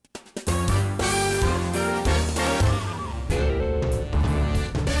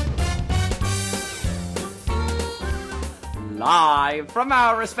Live from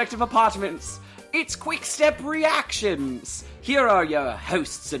our respective apartments, it's Quick Step Reactions. Here are your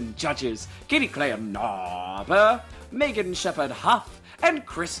hosts and judges, Katie Claire Narber, Megan Shepherd Huff, and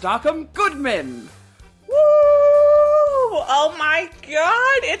Chris Darkham Goodman. Woo! Oh my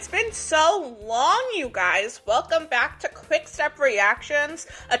god, it's been so long, you guys. Welcome back to Quick Step Reactions,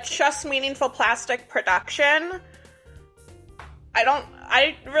 a Just Meaningful Plastic production.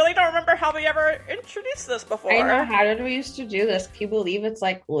 I really don't remember how we ever introduced this before. I know, how did we used to do this? Can you believe it's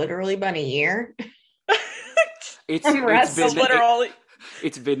like literally been a year? It's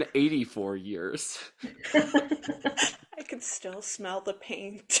been 84 years. I can still smell the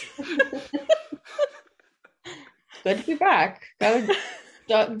paint. Good to be back. Gotta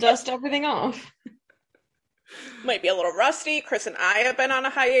dust everything off. Might be a little rusty. Chris and I have been on a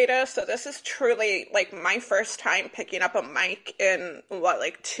hiatus, so this is truly like my first time picking up a mic in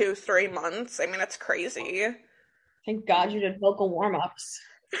 2-3 months. I mean, it's crazy. Thank God you did vocal warm-ups.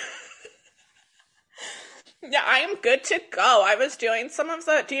 Yeah, I am good to go. I was doing some of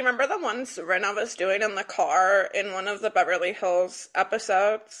the... Do you remember the ones Rinna was doing in the car in one of the Beverly Hills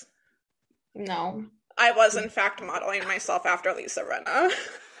episodes? No. I was, in fact, modeling myself after Lisa Rinna.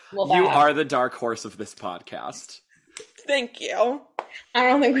 Well, you are the dark horse of this podcast. Thank you. I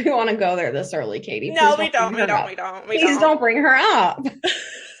don't think we want to go there this early, Katie. No, we don't. Please don't bring her up.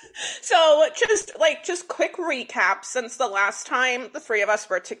 So, just quick recap. Since the last time the three of us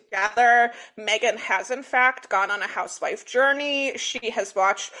were together, Megan has, in fact, gone on a housewife journey. She has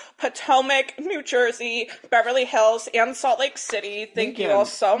watched Potomac, New Jersey, Beverly Hills, and Salt Lake City. Thank you all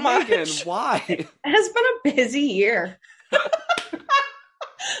so much. Megan, why? It has been a busy year.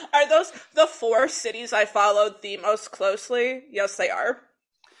 Are those the 4 cities I followed the most closely? Yes, they are.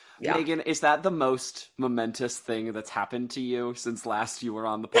 Yeah. Megan, is that the most momentous thing that's happened to you since last you were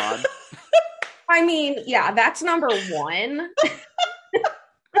on the pod? I mean, yeah, that's number 1.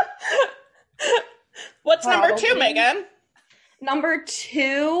 What's number 2, Megan? Number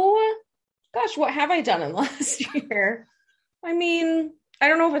 2? Gosh, what have I done in last year? I mean, I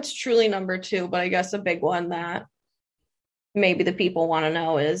don't know if it's truly number 2, but I guess a big one that maybe the people want to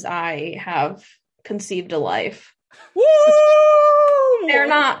know is I have conceived a life. Woo! They're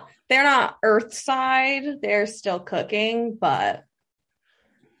not earthside. They're still cooking, but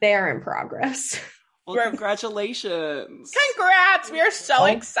they're in progress. Well, congratulations. Congrats. We are so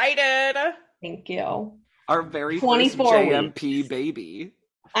excited. Thank you. Our very first JMP baby.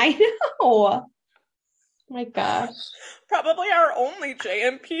 I know. Oh my gosh. Probably our only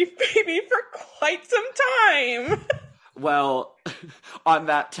JMP baby for quite some time. Well, on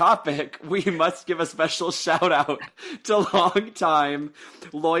that topic, we must give a special shout out to longtime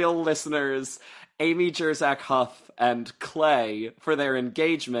loyal listeners Amy Jerzak Huff and Clay for their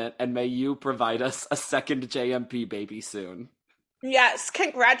engagement, and may you provide us a second JMP baby soon. Yes,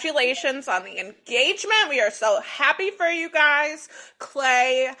 congratulations on the engagement. We are so happy for you guys.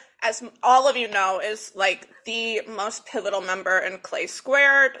 Clay, as all of you know, is the most pivotal member in Clay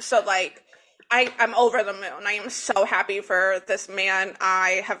Squared. So I'm over the moon. I am so happy for this man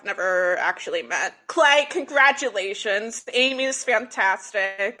I have never actually met. Clay, congratulations. Amy's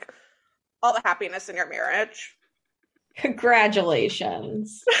fantastic. All the happiness in your marriage.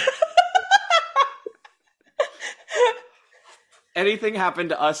 Congratulations. Anything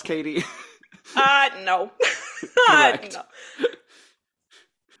happened to us, Katie? No. Correct. No.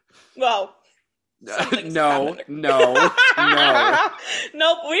 Well... No. Nope, we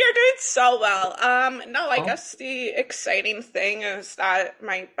are doing so well. I guess the exciting thing is that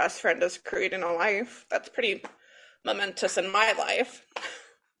my best friend is creating a life. That's pretty momentous in my life.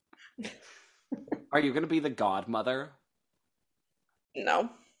 Are you going to be the godmother? No.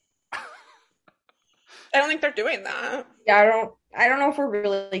 I don't think they're doing that. Yeah, I don't know if we're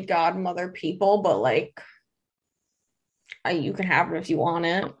really godmother people, but you can have it if you want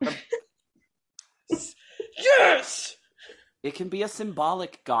it. Yes! It can be a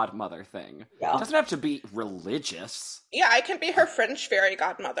symbolic godmother thing. Yeah. It doesn't have to be religious. Yeah, I can be her French fairy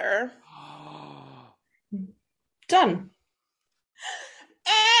godmother. Done.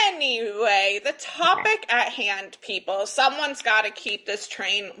 Anyway, the topic at hand, people. Someone's got to keep this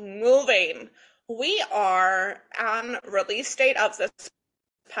train moving. We are on release date of this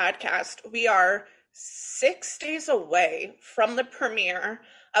podcast. We are 6 days away from the premiere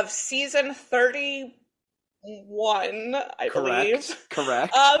of season 31, I believe.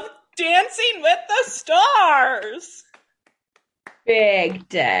 Correct. Of Dancing with the Stars. Big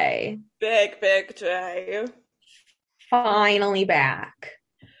day. Big day. Finally back.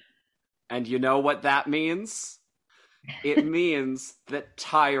 And you know what that means? It means that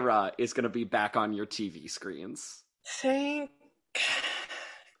Tyra is going to be back on your TV screens. Thank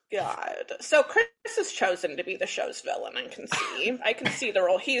God. So Chris is chosen to be the show's villain. I can see the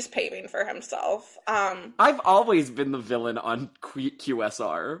role he's paving for himself. I've always been the villain on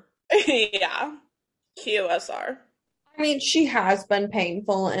QSR. Yeah. QSR. I mean, she has been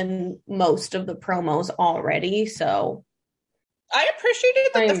painful in most of the promos already, so I appreciated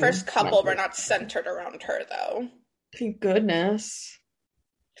that the I'm first couple were not. not centered around her, though. Thank goodness.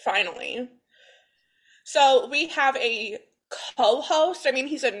 Finally. So we have a co-host. I mean,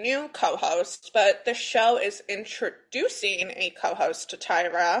 he's a new co-host, but the show is introducing a co-host to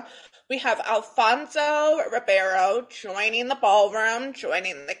Tyra. We have Alfonso Ribeiro joining the ballroom,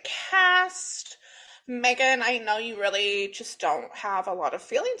 joining the cast. Megan, I know you really just don't have a lot of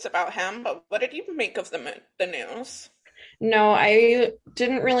feelings about him, but what did you make of the news? No, I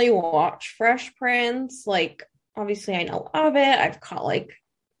didn't really watch Fresh Prince. Like, obviously, I know of it. I've caught like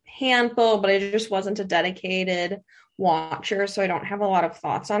handful, but I just wasn't a dedicated watcher, so I don't have a lot of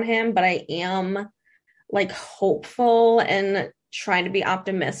thoughts on him. But I am like hopeful and trying to be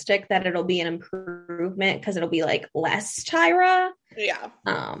optimistic that it'll be an improvement because it'll be like less Tyra. Yeah.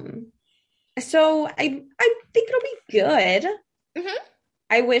 So I think it'll be good. Mm-hmm.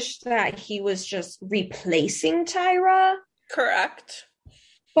 I wish that he was just replacing Tyra, Correct.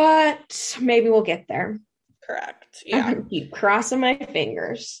 but maybe we'll get there. Correct. I'm Yeah. gonna keep crossing my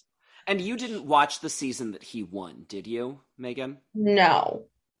fingers. And you didn't watch the season that he won, did you, Megan? No.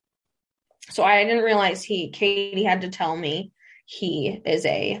 So I didn't realize Katie had to tell me he is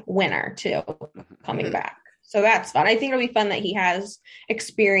a winner too, coming Mhm. back. So that's fun. I think it'll be fun that he has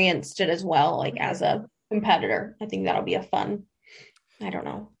experienced it as well, like as a competitor. I think that'll be a fun. I don't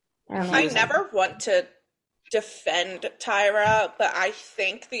know. I never want to defend Tyra, but I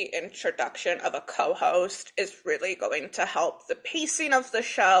think the introduction of a co-host is really going to help the pacing of the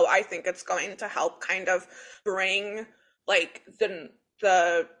show. I think it's going to help kind of bring like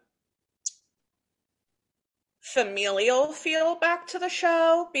the familial feel back to the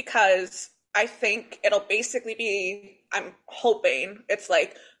show, because I think it'll basically be, I'm hoping it's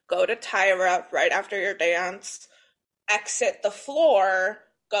like, go to Tyra right after your dance, exit the floor,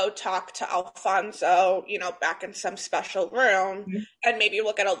 go talk to Alfonso, back in some special room, and maybe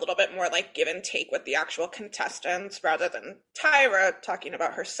we'll get a little bit more like give and take with the actual contestants rather than Tyra talking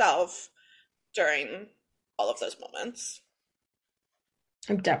about herself during all of those moments.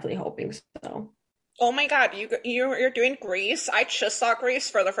 I'm definitely hoping so. Oh my God, you're doing Grease. I just saw Grease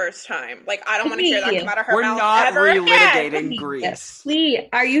for the first time. Like, I don't want to hear that come out of her We're mouth not ever relitigating again. Grease. Please,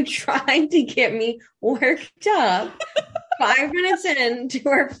 are you trying to get me worked up 5 minutes into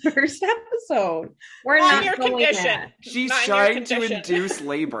our first episode? We're On not your going condition. there. She's Not in your trying to condition. induce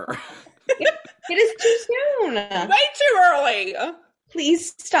labor. It is too soon. Way too early.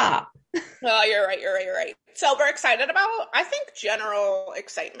 Please stop. Oh, you're right. So we're excited about, I think, general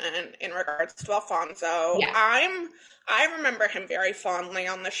excitement in regards to Alfonso. Yeah. I remember him very fondly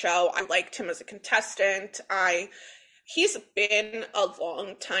on the show. I liked him as a contestant. He's been a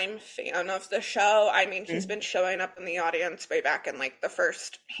long time fan of the show. I mean, he's been showing up in the audience way back in like the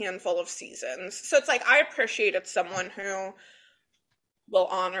first handful of seasons. So it's like, I appreciated someone who will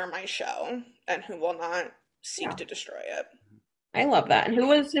honor my show and who will not seek to destroy it. I love that. And who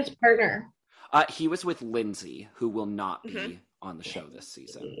was his partner? He was with Lindsay, who will not be on the show this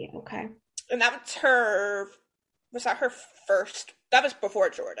season. Okay. And that was that her first? That was before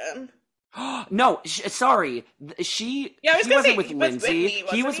Jordan. No, sorry. He wasn't with Lindsay.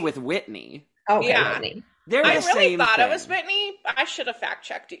 He was with Whitney. Okay, yeah. Whitney. They're I the really same thought thing. it was Whitney. I should have fact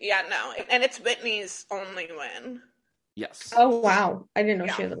checked it. Yeah, no. And it's Whitney's only win. Yes. Oh, wow. I didn't know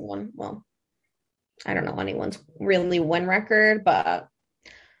she had one. Well, I don't know anyone's really win record, but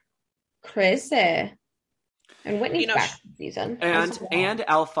crazy. And Whitney's back this season. And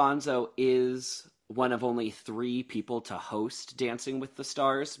Alfonso is one of only 3 people to host Dancing with the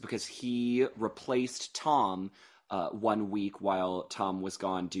Stars because he replaced Tom 1 week while Tom was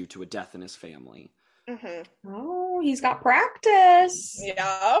gone due to a death in his family. Oh, he's got practice.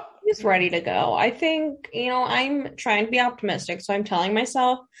 Yeah. He's ready to go. I think, I'm trying to be optimistic, so I'm telling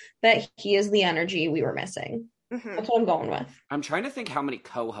myself that he is the energy we were missing. That's what I'm going with. I'm trying to think how many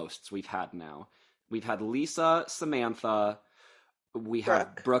co-hosts we've had now. We've had Lisa, Samantha, we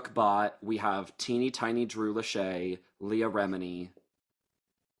have Brooke Bott, we have teeny tiny Drew Lachey, Leah Remini,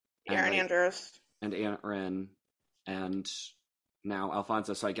 Aaron Andrews, and Aaron, and now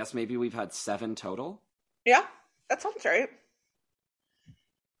Alfonso. So I guess maybe we've had 7 total? Yeah, that sounds right.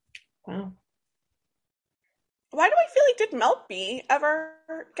 Wow. Why do I feel like, did Mel B ever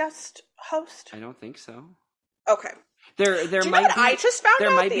guest host? I don't think so. Okay. There Do you know might what be I just found there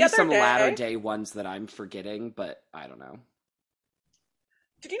out might the be other some day? latter day ones that I'm forgetting, but I don't know.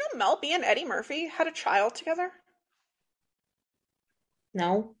 Did you know Mel B and Eddie Murphy had a child together?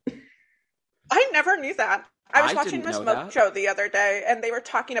 No. I never knew that. I was I watching didn't Miss know that. Mojo the other day, and they were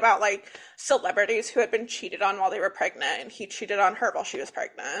talking about like celebrities who had been cheated on while they were pregnant, and he cheated on her while she was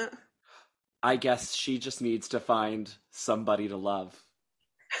pregnant. I guess she just needs to find somebody to love.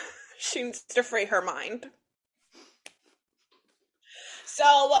 She needs to free her mind.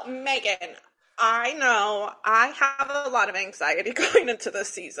 So, Megan, I know I have a lot of anxiety going into this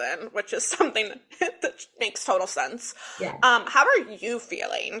season, which is something that makes total sense. Yeah. How are you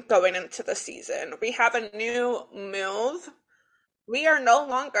feeling going into the season? We have a new move. We are no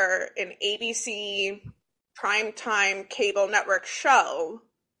longer an ABC primetime cable network show.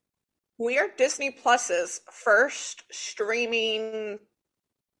 We are Disney Plus's first streaming.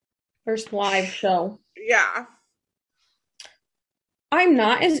 First live show. Yeah. I'm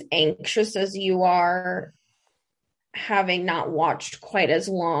not as anxious as you are, having not watched quite as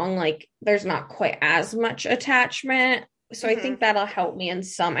long. Like, there's not quite as much attachment. So I think that'll help me in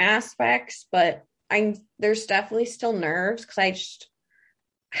some aspects, but there's definitely still nerves because I just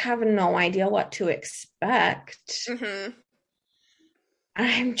have no idea what to expect.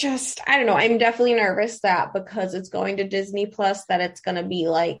 I don't know. I'm definitely nervous that because it's going to Disney Plus, that it's going to be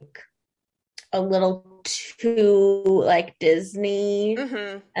like a little too like Disney,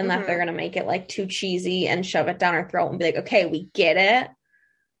 and that they're going to make it like too cheesy and shove it down our throat and be like, okay, we get it.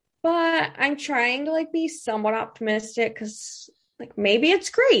 But I'm trying to like be somewhat optimistic because like maybe it's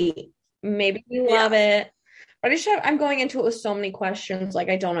great. Maybe we love it. But I'm going into it with so many questions. Like,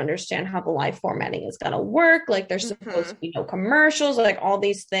 I don't understand how the live formatting is going to work. Like, there's supposed to be no commercials, like all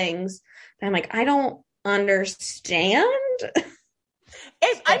these things. And I'm like, I don't understand.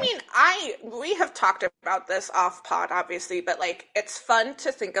 We have talked about this off pod, obviously, but like it's fun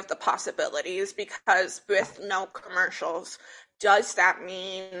to think of the possibilities because with no commercials, does that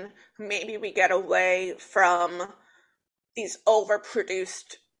mean maybe we get away from these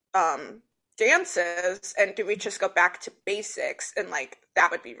overproduced dances, and do we just go back to basics? And like that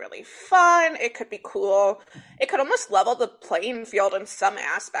would be really fun. It could be cool. It could almost level the playing field in some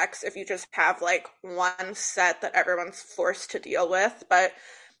aspects if you just have like one set that everyone's forced to deal with. But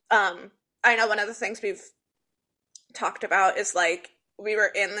I know one of the things we've talked about is like we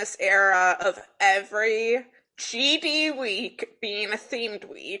were in this era of every GD week being a themed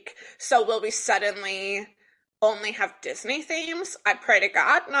week. So will we suddenly only have Disney themes? I pray to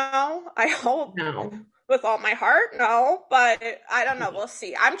God, no. I hope No. with all my heart, no. But I don't know. We'll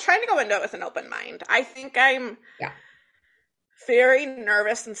see. I'm trying to go into it with an open mind. I think I'm very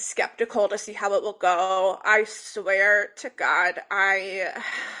nervous and skeptical to see how it will go. I swear to God, I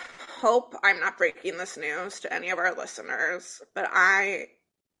hope I'm not breaking this news to any of our listeners, but I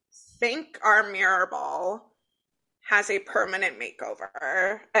think our mirror ball has a permanent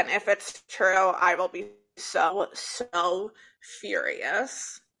makeover. And if it's true, I will be so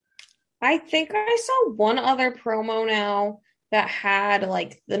furious. I think I saw one other promo now that had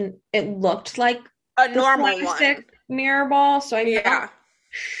like it looked like a normal one mirror ball, so I'm not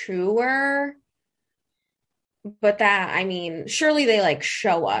sure. But that, I mean, surely they like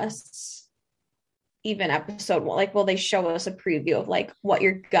show us even episode one. Like, will they show us a preview of like what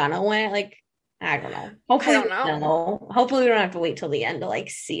you're gonna win? Like, I don't know. Hopefully, I don't know. Hopefully, we don't have to wait till the end to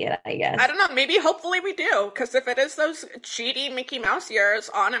like see it, I guess. I don't know. Maybe, hopefully, we do. Because if it is those cheaty Mickey Mouse years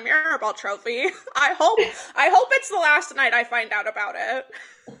on a Mirror Ball trophy, I hope it's the last night I find out about it.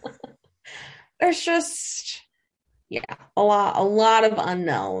 There's just, a lot of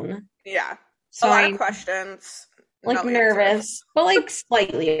unknown. Yeah, so a lot of questions. Like nervous, but like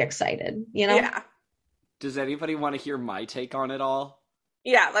slightly excited. You know? Yeah. Does anybody want to hear my take on it all?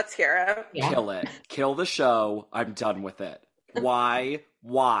 Yeah, let's hear it. Yeah. Kill it. Kill the show. I'm done with it. Why?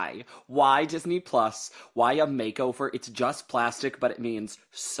 Why Disney Plus? Why a makeover? It's just plastic, but it means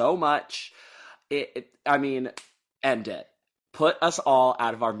so much. I mean, end it. Put us all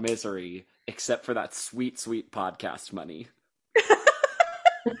out of our misery, except for that sweet, sweet podcast money.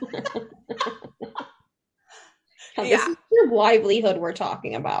 This is your livelihood we're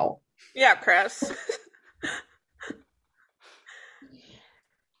talking about. Yeah, Chris.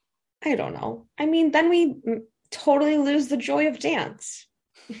 I don't know. I mean, then we totally lose the joy of dance,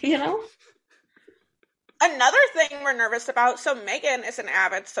 you know? Another thing we're nervous about, so Megan is an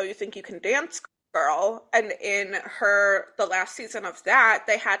avid So You Think You Can Dance girl, and in the last season of that,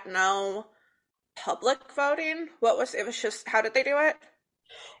 they had no public voting. It was just, how did they do it?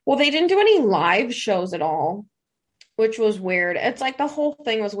 Well, they didn't do any live shows at all, which was weird. It's like the whole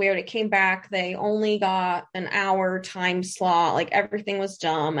thing was weird. It came back. They only got an hour time slot. Like everything was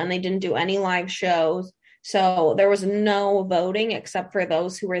dumb and they didn't do any live shows. So there was no voting except for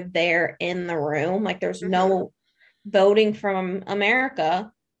those who were there in the room. Like there's no voting from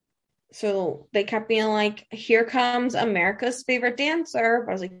America. So they kept being like, here comes America's favorite dancer.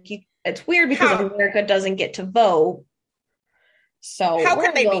 I was like, it's weird because America doesn't get to vote. So How we're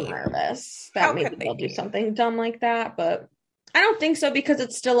could they a little be? nervous How that maybe could they they'll do be? something dumb like that. But I don't think so because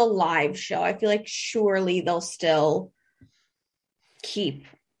it's still a live show. I feel like surely they'll still keep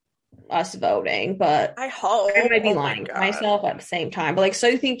us voting. But I hope. I might be Oh my lying to God. myself at the same time. But like, So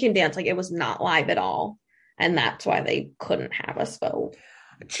You Think You Can Dance, like it was not live at all. And that's why they couldn't have us vote.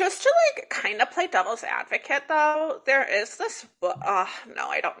 Just to like kind of play devil's advocate though, there is this no,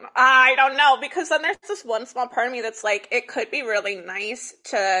 I don't know because then there's this one small part of me that's like it could be really nice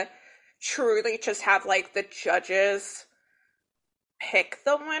to truly just have like the judges pick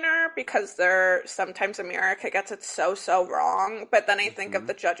the winner because they're sometimes America gets it so wrong. But then I think of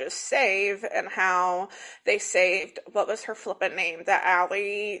the judges save and how they saved what was her flippin' name, the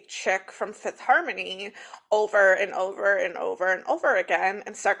Ally chick from Fifth Harmony, over and over and over and over again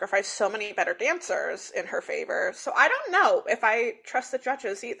and sacrificed so many better dancers in her favor. So I don't know if I trust the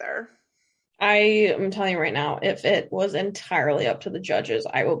judges either. I am telling you right now, if it was entirely up to the judges,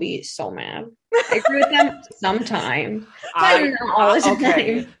 I will be so mad. I agree with them sometimes, but not all the time.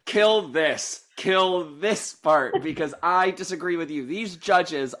 Okay, kill this part because I disagree with you. These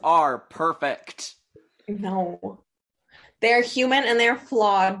judges are perfect. No, they're human and they're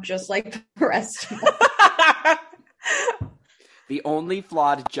flawed, just like the rest of us. The only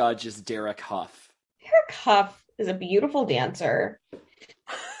flawed judge is Derek Huff. Derek Huff is a beautiful dancer.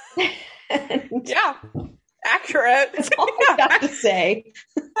 Yeah, accurate. That's all I got to say.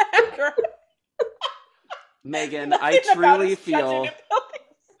 Accurate. Megan, I truly feel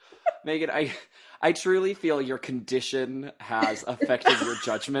I truly feel your condition has affected your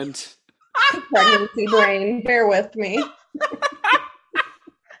judgment. Pregnancy brain, bear with me.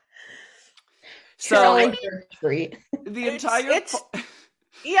 So the entire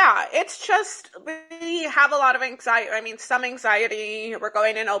yeah, it's just we have a lot of anxiety. I mean, some anxiety. We're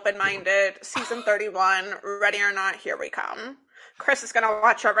going in open-minded. Season 31, ready or not, here we come. Chris is gonna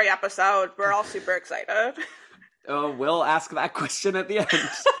watch every episode. We're all super excited. Oh, we'll ask that question at the end.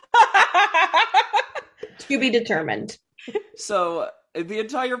 To be determined. So the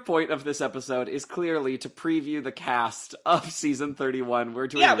entire point of this episode is clearly to preview the cast of season 31. We're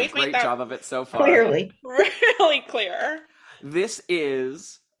doing a great job of it so far. Clearly. Really clear. This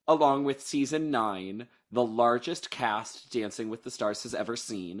is, along with season 9, the largest cast Dancing with the Stars has ever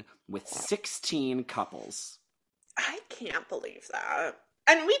seen, with 16 couples. I can't believe that.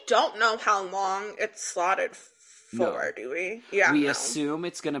 And we don't know how long it's slotted for, do we? Yeah. We assume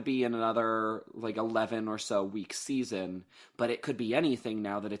it's going to be in another, 11 or so week season, but it could be anything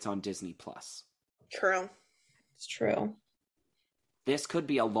now that it's on Disney+. True. It's true. This could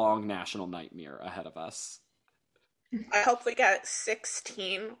be a long national nightmare ahead of us. I hope we get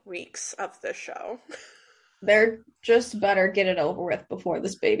 16 weeks of the show. They're just better get it over with before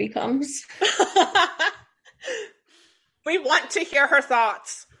this baby comes. We want to hear her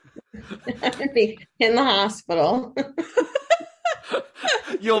thoughts. In the hospital.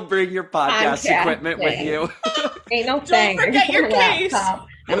 You'll bring your podcast equipment with you. Ain't no thing. Don't forget your case.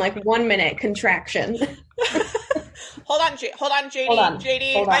 And 1 minute contraction. Hold on, JD. Hold on.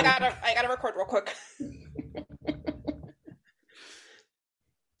 JD, Hold on. I gotta record real quick.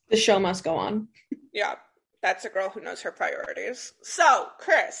 The show must go on. Yeah, that's a girl who knows her priorities. So,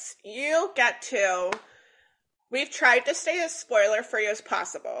 Chris, you get to... We've tried to stay as spoiler-free as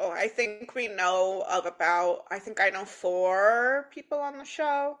possible. I think we know of about... I think I know 4 people on the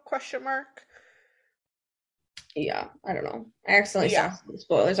show, question mark. Yeah, I don't know. I accidentally saw some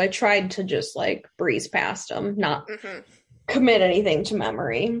spoilers. I tried to just, breeze past them, not commit anything to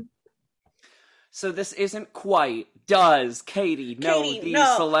memory. So this isn't quite, does Katie know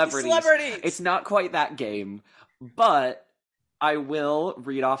these celebrities? It's not quite that game, but I will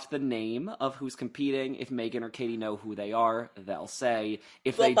read off the name of who's competing. If Megan or Katie know who they are, they'll say.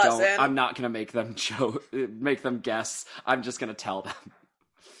 If they don't, I'm not going to make them guess. I'm just going to tell them.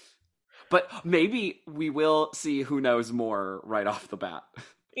 But maybe we will see who knows more right off the bat.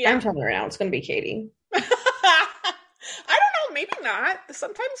 Yeah. I'm telling you right now, it's going to be Katie. I don't know, maybe not.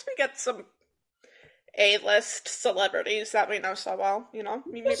 Sometimes we get some A-list celebrities that we know so well, you know?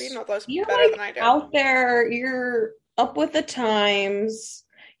 Maybe you know those better than I do. Out there, you're up with the times.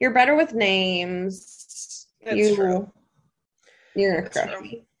 You're better with names. That's true. You're gonna crush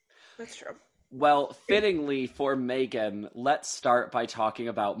me. That's true. Well, fittingly for Megan, let's start by talking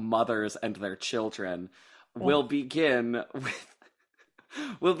about mothers and their children. We'll begin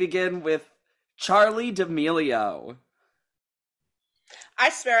with Charlie D'Amelio. I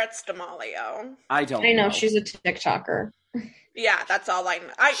swear it's D'Amelio. I don't I know she's a TikToker. Yeah, that's all I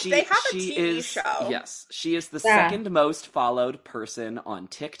know. They have a TV show. Yes, she is the second most followed person on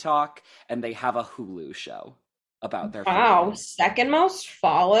TikTok, and they have a Hulu show about their family. Second most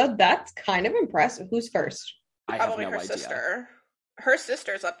followed? That's kind of impressive. Who's first? I have Probably no her idea. sister. Her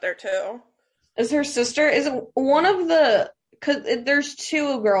sister's up there too. Is her sister, is it one of the, because there's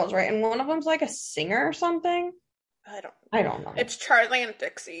two girls, right? And one of them's like a singer or something? I don't know. It's Charlie and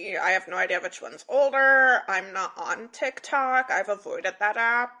Dixie. I have no idea which one's older. I'm not on TikTok. I've avoided that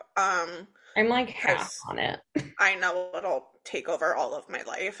app. I'm like half on it. I know it'll take over all of my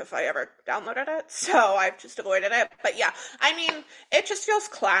life if I ever downloaded it, so I've just avoided it. But yeah, I mean, it just feels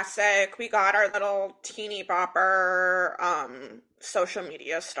classic. We got our little teeny bopper social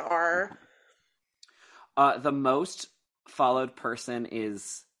media star. The most followed person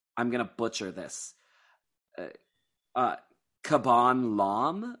is, I'm gonna butcher this, Caban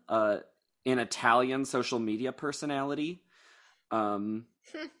Lam, an Italian social media personality.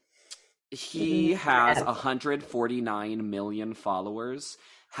 He has 149 million followers.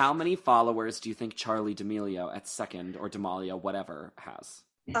 How many followers do you think Charlie D'Amelio at second, or D'Amelio, whatever, has?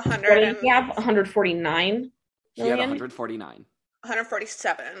 100. We have 149 He had million. 149.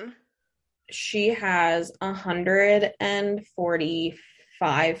 147. She has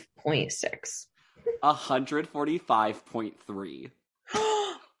 145.6. 145.3.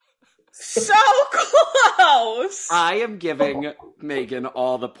 So close! I am giving Megan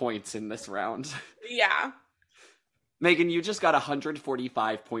all the points in this round. Yeah. Megan, you just got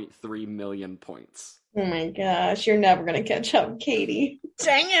 145.3 million points. Oh my gosh, you're never going to catch up, Katie.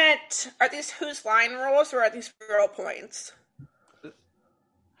 Dang it! Are these Whose Line rules, or are these real points?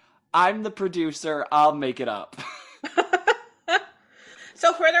 I'm the producer. I'll make it up.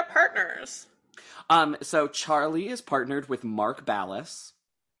 So who are their partners? So Charlie is partnered with Mark Ballas.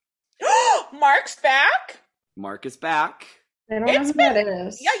 Mark's back? Mark is back. I don't know who that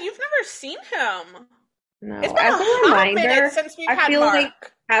is. Yeah, you've never seen him. No. It's been As a hot minute since we've had feel Mark.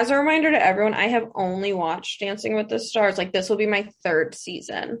 like, as a reminder to everyone, I have only watched Dancing with the Stars. Like, this will be my third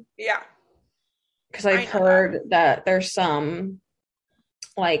season. Yeah. Because I've heard that there's some,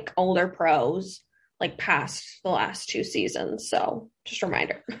 like, older pros, like, past the last two seasons. So, just a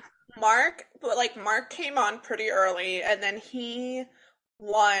reminder. Mark came on pretty early, and then he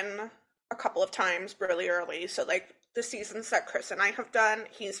won a couple of times really early. So, like, the seasons that Chris and I have done,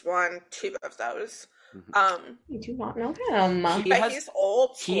 he's won 2 of those. You do not know him. He's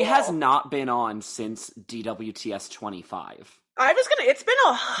old school. He has not been on since DWTS 25. It's been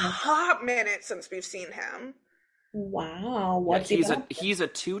a hot minute since we've seen him. Wow. What's he's a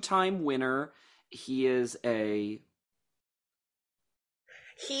 2-time winner. He is a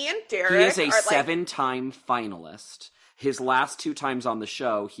He and Derek He is a are 7-time finalist. His last 2 times on the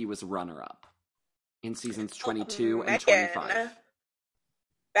show, he was runner-up in seasons 22 and 25.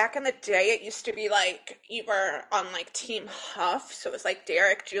 Back in the day, it used to be like you were on like Team Huff, so it was like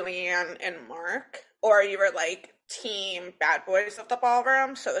Derek, Julianne, and Mark, or you were like Team Bad Boys of the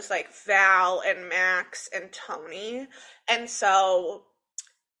Ballroom, so it was like Val and Max and Tony, and so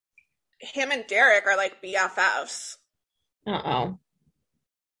him and Derek are like BFFs. Uh-oh.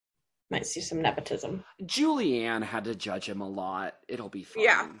 Might see some nepotism. Julianne had to judge him a lot. It'll be fun.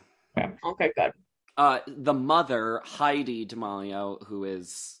 Yeah. Okay, good. The mother, Heidi D'Amelio, who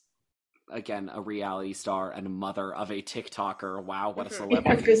is, again, a reality star and mother of a TikToker. Wow, what a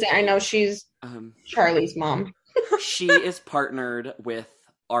celebrity. I know she's Charlie's mom. She is partnered with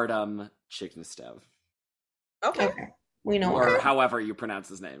Artem Chignistev. Okay. We know Or Artem. however you pronounce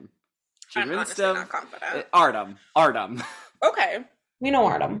his name. I'm honestly not confident. Artem. Okay. We know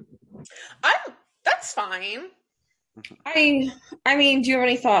Artem. That's fine. I mean, do you have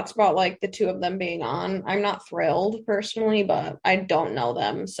any thoughts about like the two of them being on? I'm not thrilled personally, but I don't know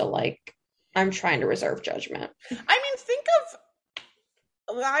them, so like I'm trying to reserve judgment. I mean,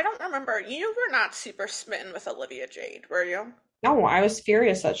 I don't remember. You were not super smitten with Olivia Jade, were you? No, I was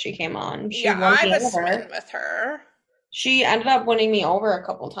furious that she came on. I was smitten with her. She ended up winning me over a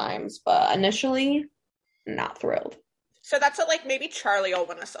couple times, but initially, not thrilled. So that's like maybe Charlie will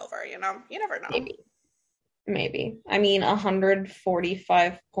win us over, you know? You never know. Maybe. I mean,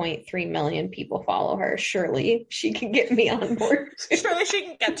 145.3 million people follow her. Surely she can get me on board. Surely she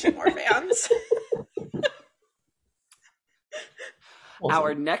can get 2 more fans.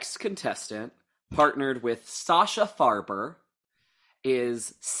 Our next contestant partnered with Sasha Farber,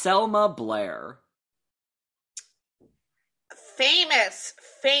 is Selma Blair. Famous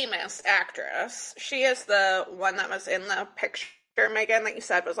actress. She is the one that was in the picture, Megan, that you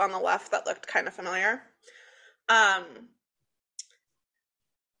said was on the left that looked kind of familiar. I'm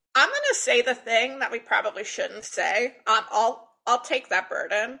gonna say the thing that we probably shouldn't say. I'll take that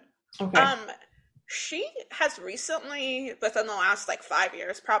burden. Okay. She has recently, within the last 5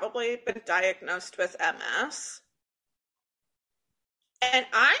 years probably, been diagnosed with MS. And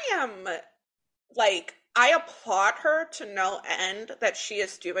I am I applaud her to no end that she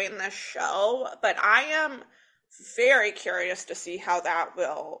is doing this show, but I am very curious to see how that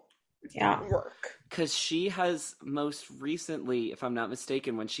will work. Because she has most recently, if I'm not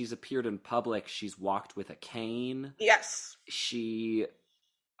mistaken, when she's appeared in public, she's walked with a cane. Yes.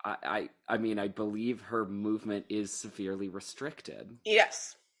 I mean, I believe her movement is severely restricted.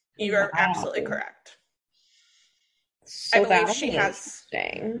 Yes. You are absolutely correct. So I believe she has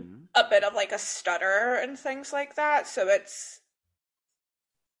a bit of a stutter and things like that. So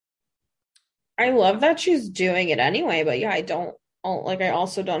I love that she's doing it anyway, but yeah, I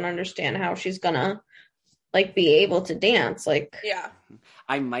also don't understand how she's gonna be able to dance. Yeah.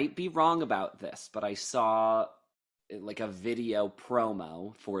 I might be wrong about this, but I saw a video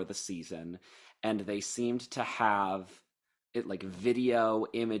promo for the season, and they seemed to have video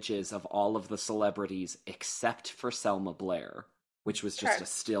images of all of the celebrities except for Selma Blair, which was just a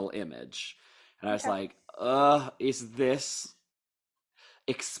still image. And I was like, is this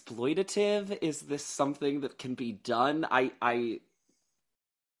exploitative? Is this something that can be done?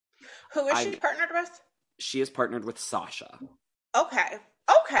 Who is she partnered with? She is partnered with Sasha. Okay.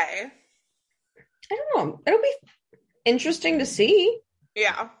 I don't know. It'll be interesting to see.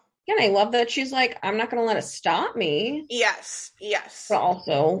 Yeah. And I love that she's I'm not going to let it stop me. Yes. But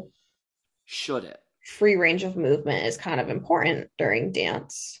also, should it? Free range of movement is kind of important during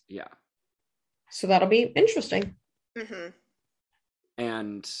dance. Yeah. So that'll be interesting. Mm-hmm.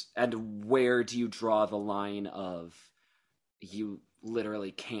 And where do you draw the line of you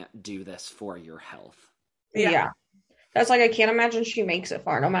literally can't do this for your health? Yeah. That's I can't imagine she makes it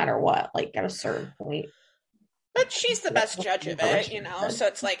far no matter what, at a certain point. But she's the best judge of it, so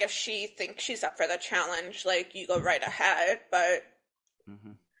it's if she thinks she's up for the challenge, you go right ahead, but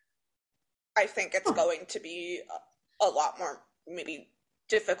I think it's going to be a lot more maybe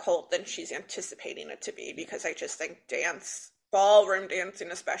difficult than she's anticipating it to be, because I just think ballroom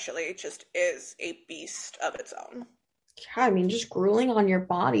dancing especially, just is a beast of its own. Yeah, I mean, just grueling on your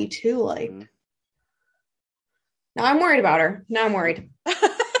body too, Now I'm worried about her. Now I'm worried.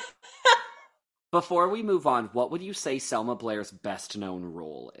 Before we move on, what would you say Selma Blair's best known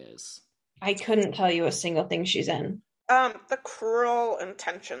role is? I couldn't tell you a single thing she's in. The Cruel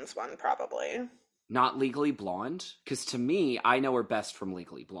Intentions one, probably. Not Legally Blonde? Because to me, I know her best from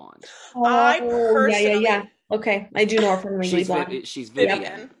Legally Blonde. I personally... Yeah. Okay, I do know her from Legally Blonde. She's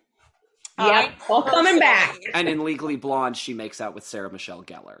Vivian. Yeah, all coming back. And in Legally Blonde, she makes out with Sarah Michelle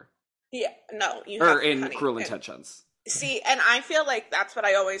Gellar. Yeah, no. Cruel Intentions. See, and I feel that's what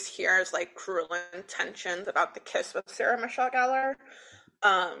I always hear is Cruel Intentions about the kiss with Sarah Michelle Gellar.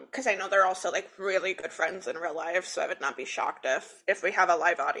 Because I know they're also really good friends in real life, so I would not be shocked if we have a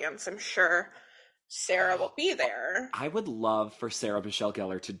live audience. I'm sure Sarah will be there. I would love for Sarah Michelle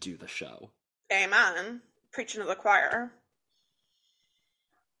Gellar to do the show. Amen. Preaching to the choir.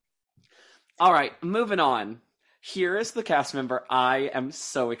 All right, moving on. Here is the cast member I am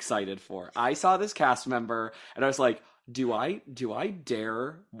so excited for. I saw this cast member and I was like, do I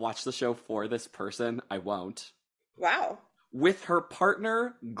dare watch the show for this person? I won't. Wow. With her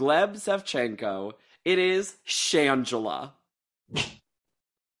partner, Gleb Savchenko, it is Shangela.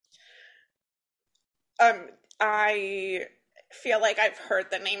 I feel I've heard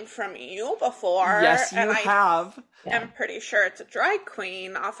the name from you before. Yes, you have. I'm pretty sure it's a drag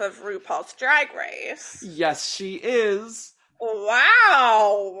queen off of RuPaul's Drag Race. Yes, she is.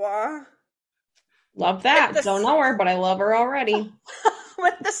 Wow. Love that. Don't know her, but I love her already.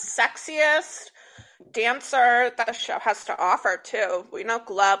 With the sexiest dancer that the show has to offer, too. We know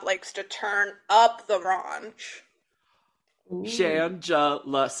Gleb likes to turn up the raunch.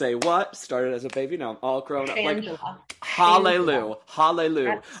 Shangela, say what? Started as a baby, now I'm all grown up. Shangela. Hallelujah.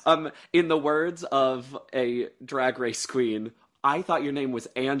 Hallelujah. In the words of a drag race queen, I thought your name was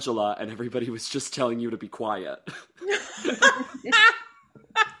Angela and everybody was just telling you to be quiet.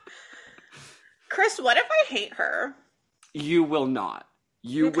 Chris, what if I hate her? You will not.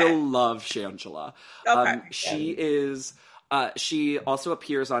 You will love Shangela. Okay. She also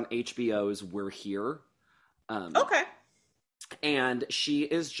appears on HBO's We're Here. Okay. And she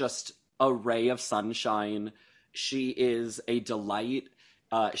is just a ray of sunshine. She is a delight.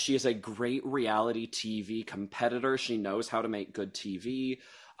 She is a great reality TV competitor. She knows how to make good TV.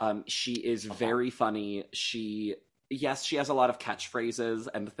 She is very funny. Yes, she has a lot of catchphrases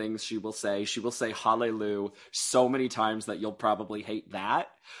and things she will say. She will say hallelujah so many times that you'll probably hate that.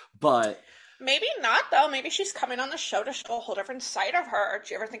 But Maybe not, though. Maybe she's coming on the show to show a whole different side of her.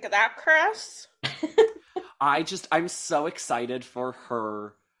 Do you ever think of that, Chris? I'm so excited for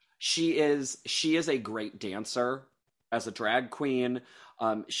her. She is a great dancer as a drag queen.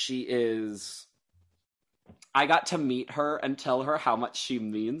 She is. I got to meet her and tell her how much she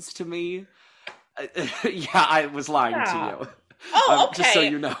means to me. Yeah, I was lying to you. Oh, okay. Just so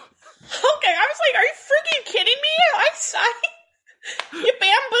you know. Okay, I was like, are you freaking kidding me? You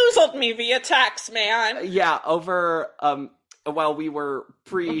bamboozled me via text, man. Yeah, over while we were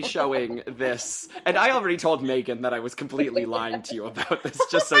pre-showing this, and I already told Megan that I was completely lying to you about this,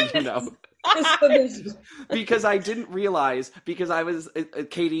 just so you know. Because I didn't realize, because I was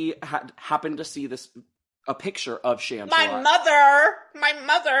Katie had happened to see a picture of Shangela. My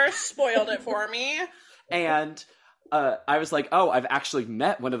mother spoiled it for me. And I was like, oh, I've actually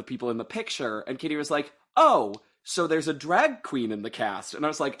met one of the people in the picture. And Katie was like, oh, so there's a drag queen in the cast. And I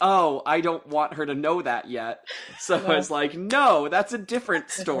was like, oh, I don't want her to know that yet. So I was like, no, that's a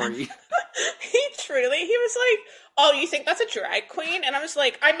different story. He was like, oh, you think that's a drag queen? And I was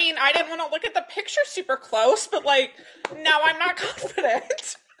like, I mean, I didn't want to look at the picture super close, but like, now I'm not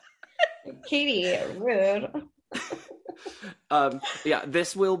confident. Katie, rude. Yeah,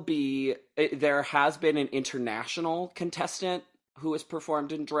 this will be. There has been an international contestant who has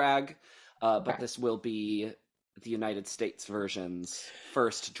performed in drag, but this will be the United States version's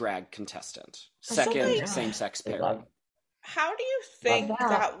first drag contestant, second same-sex pairing. How do you think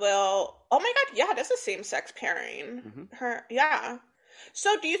that will? Oh my god, yeah, that's a same-sex pairing. Mm-hmm.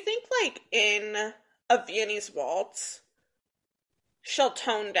 So, do you think like in a Viennese Waltz, she'll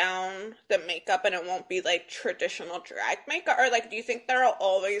tone down the makeup and it won't be like traditional drag makeup, or like do you think there'll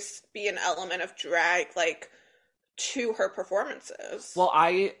always be an element of drag like to her performances? Well,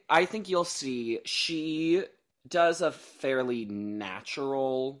 I think you'll see she does a fairly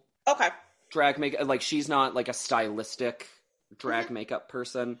natural drag makeup. Like she's not like a stylistic drag makeup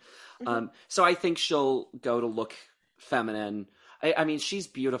person. So I think she'll go to look feminine. I mean, she's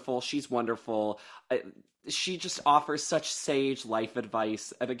beautiful. She's wonderful. She just offers such sage life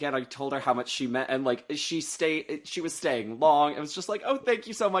advice. And again, I told her how much she meant, and like she was staying long. It was just like, oh, thank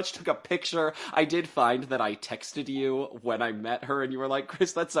you so much. Took a picture. I did find that I texted you when I met her, and you were like,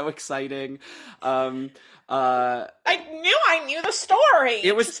 Chris, that's so exciting. I knew the story.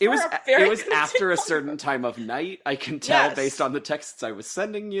 It was after a certain time of night. I can tell based on the texts I was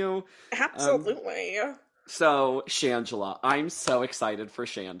sending you. Absolutely. So Shangela, I'm so excited for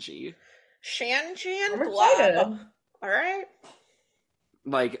Shanji. Shanji and Glove. All right.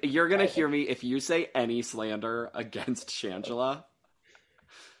 Like, you're gonna hear me if you say any slander against Shangela.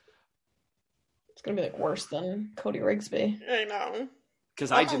 It's gonna be like worse than Cody Rigsby. I know.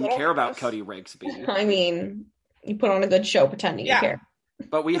 Because I didn't care about Cody Rigsby. I mean, you put on a good show pretending you care.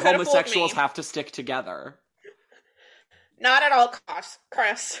 But we homosexuals have to stick together. Not at all costs,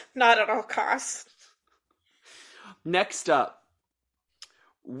 Chris. Not at all costs. Next up,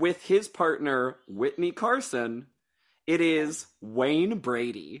 with his partner, Whitney Carson, it is Wayne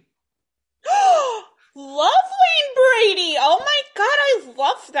Brady. Love Wayne Brady! Oh my god, I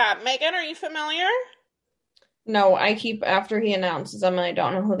love that. Megan, are you familiar? No, after he announces them and I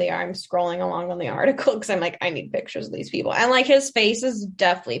don't know who they are, I'm scrolling along on the article because I'm like, I need pictures of these people. And like his face is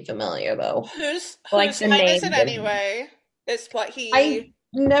definitely familiar though. Whose time is it anyway? Is what he... I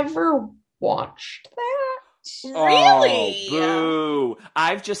never watched that. Really? Oh, boo.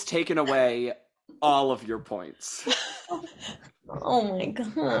 I've just taken away all of your points. Oh my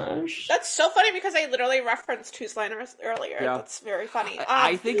gosh. That's so funny because I literally referenced Whose Line earlier. Yeah. That's very funny.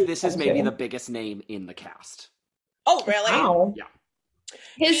 I think this is maybe the biggest name in the cast. Oh, really? Wow. Yeah.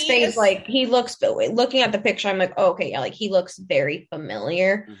 His face, like, he looks, looking at the picture, I'm like, oh, okay, yeah, like, he looks very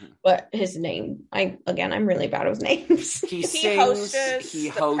familiar, but his name, I'm really bad with names. He hosts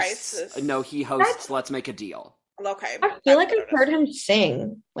Let's Make a Deal. Okay. I feel like I've heard him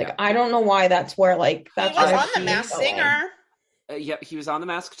sing. Like, I don't know why that's where, like, that's he was on The Masked Singer. Yeah, he was on The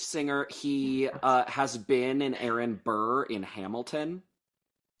Masked Singer. He has been in Aaron Burr in Hamilton.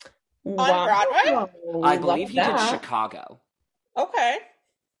 On Broadway? I believe he did Chicago. Okay.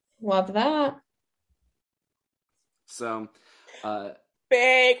 Love that. So,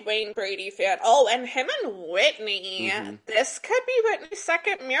 big Wayne Brady fan. Oh, and him and Whitney. This could be Whitney's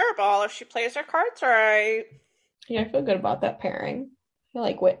second mirror ball if she plays her cards right. Yeah, I feel good about that pairing. I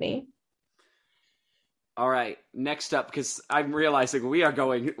like Whitney. All right, next up, because I'm realizing we are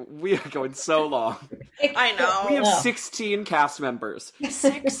going so long. I know. We have Oh. 16 cast members.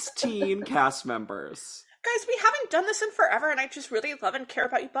 16 cast members. Guys, we haven't done this in forever, and I just really love and care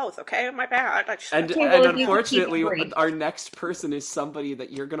about you both, okay? My bad. And can't believe you could keep unfortunately, it brief. our next person is somebody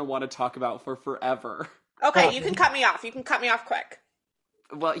that you're going to want to talk about for forever. Okay, you can cut me off. You can cut me off quick.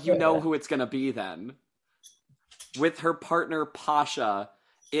 Well, you know who it's going to be then. With her partner, Pasha,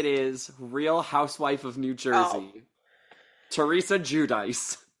 it is Real Housewife of New Jersey, Teresa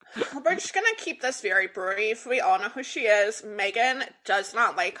Giudice. We're just gonna keep this very brief. We all know who she is. Megan does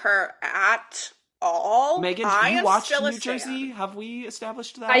not like her at all. Megan, you watched New Jersey? Have we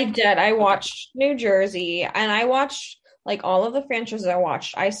established that? I did. I watched New Jersey, and I watched like all of the franchises I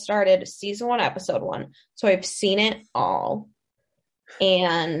watched. I started season 1, episode 1, so I've seen it all.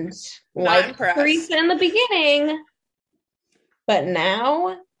 And like Teresa in the beginning, but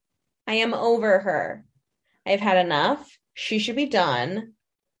now I am over her. I've had enough. She should be done.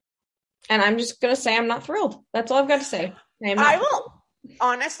 And I'm just gonna say I'm not thrilled. That's all I've got to say. I will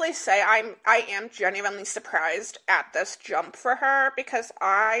honestly say I am genuinely surprised at this jump for her, because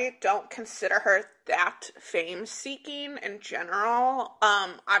I don't consider her that fame seeking in general.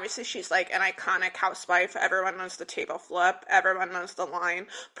 Obviously she's like an iconic housewife. Everyone knows the table flip. Everyone knows the line,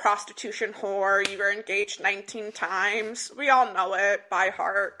 prostitution whore, you were engaged 19 times. We all know it by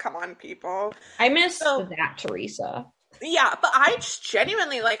heart. Come on, people. I miss that Teresa. Yeah, but I just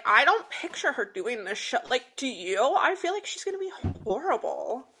genuinely, like, I don't picture her doing this show. Like, do you? I feel like she's gonna be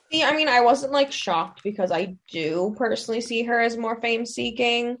horrible. See, I mean, I wasn't, like, shocked because I do personally see her as more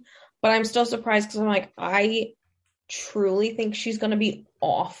fame-seeking, but I'm still surprised because I'm like, I truly think she's gonna be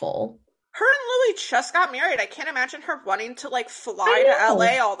awful. Her and Louis just got married. I can't imagine her wanting to, like, fly to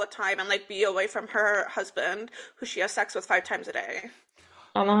LA all the time and, like, be away from her husband, who she has sex with 5 times a day.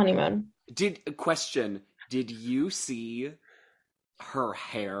 On the honeymoon. Did you see her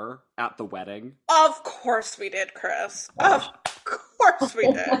hair at the wedding? Of course we did, Chris. Of course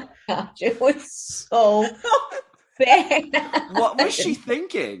we did. Oh my gosh, it was so bad. What was she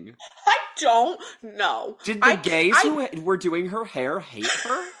thinking? I don't know. Did the gays who were doing her hair hate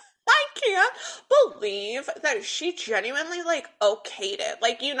her? I can't believe that she genuinely, like, okayed it.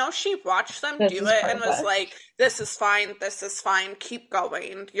 Like, you know, she watched them do it and was like, this is fine, keep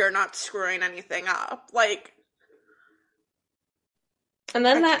going. You're not screwing anything up. Like... And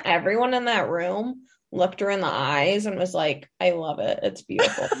then everyone in that room looked her in the eyes and was like, I love it. It's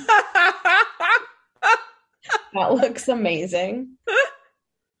beautiful. That looks amazing.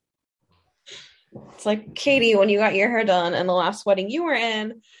 It's like, Katie, when you got your hair done in the last wedding you were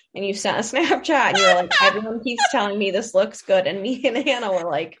in, and you sent a Snapchat and you were like, everyone keeps telling me this looks good, and me and Hannah were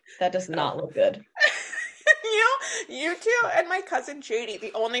like, that does not look good. You two and my cousin JD,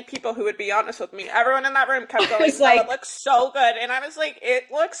 the only people who would be honest with me. Everyone in that room kept going, it looks so good. And I was like, it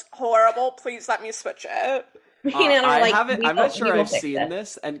looks horrible. Please let me switch it. I'm not sure I've seen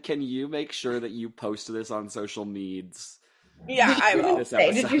this, and can you make sure that you post this on social medias? Yeah, I will.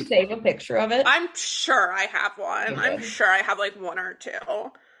 Did you save a picture of it? I'm sure I have one. I'm sure I have like 1 or 2.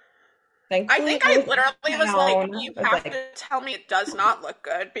 Thankfully, I think I literally was like, you have to tell me it does not look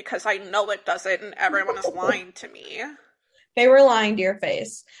good, because I know it doesn't, and everyone is lying to me. They were lying to your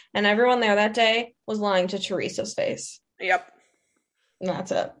face, and everyone there that day was lying to Teresa's face. Yep. And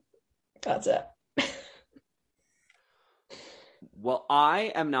that's it. Well,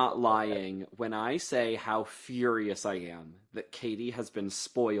 I am not lying when I say how furious I am that Katie has been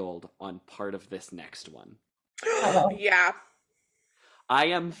spoiled on part of this next one. Yeah. I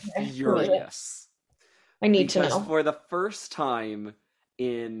am furious. I need to know. Because for the first time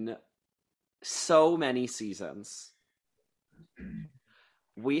in so many seasons,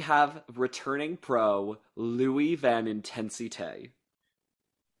 we have returning pro Louis Van Intensite.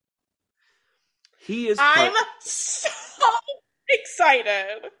 He is I'm so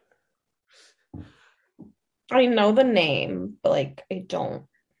excited. I know the name, but like I don't.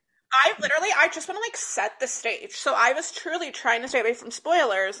 I just want to like set the stage. So I was truly trying to stay away from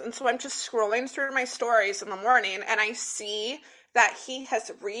spoilers, and so I'm just scrolling through my stories in the morning, and I see that he has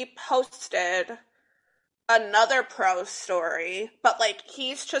reposted another pro story, but like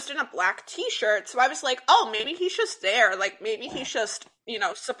he's just in a black t-shirt. So I was like, oh, maybe he's just there. Like maybe he's just, you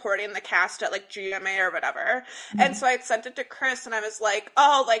know, supporting the cast at like GMA or whatever. Mm-hmm. And so I sent it to Chris and I was like,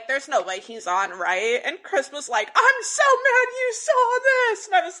 oh, like there's no way he's on, right? And Chris was like, I'm so mad you saw this.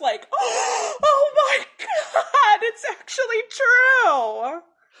 And I was like, oh my God, it's actually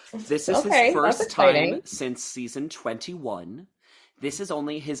true. This is his first time since season 21. This is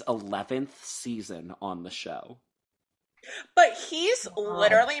only his 11th season on the show. But he's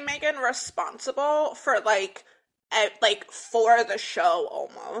literally, Megan, responsible for for the show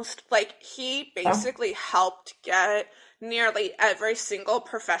almost. Like, he basically helped get nearly every single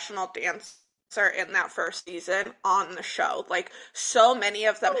professional dancer in that first season on the show. Like, so many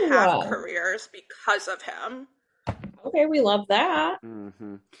of them have careers because of him. Okay, we love that.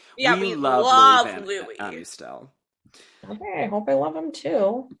 Mm-hmm. Yeah, we love Louis. Amustel. Okay, I hope I love him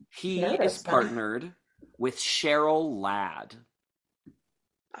too. He is partnered with Cheryl Ladd.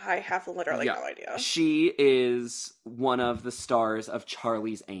 I have literally no idea. She is one of the stars of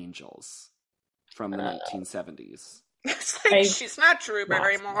Charlie's Angels from the 1970s. It's like, she's not Drew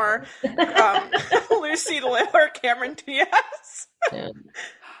Barrymore, Lucy Liu, or Cameron Diaz. Yeah.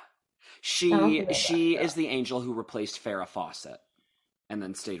 She is the angel who replaced Farrah Fawcett and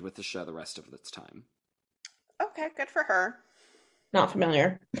then stayed with the show the rest of its time. Okay, good for her. Not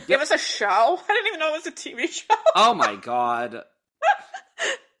familiar. It was a show? I didn't even know it was a TV show. Oh my god.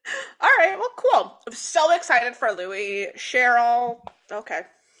 All right, well, cool. I'm so excited for Louis. Cheryl. Okay.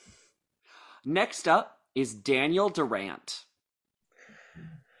 Next up is Daniel Durant.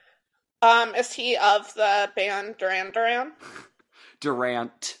 Is he of the band Duran Duran?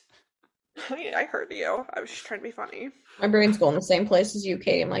 Durant. I heard you. I was just trying to be funny. My brain's going the same place as you,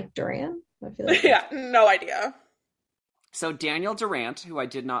 Kate. I'm like, Duran? I feel like yeah, no idea. So Daniel Durant, who I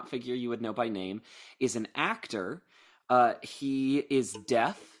did not figure you would know by name, is an actor. He is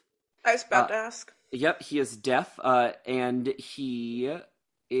deaf. I was about to ask. Yep, he is deaf, and he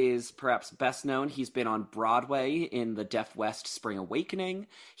is perhaps best known. He's been on Broadway in the Deaf West Spring Awakening.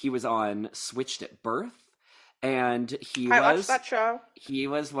 He was on Switched at Birth, and I watched that show. He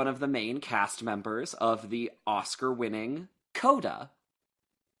was one of the main cast members of the Oscar-winning Coda.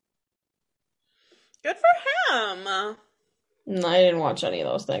 Good for him. No, I didn't watch any of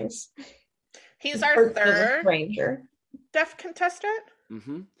those things. He's our third stranger deaf contestant.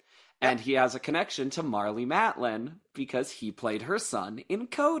 Mm-hmm. And he has a connection to Marlee Matlin because he played her son in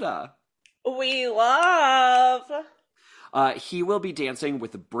Coda. We love. He will be dancing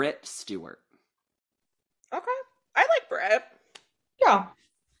with Britt Stewart. Okay. I like Britt. Yeah.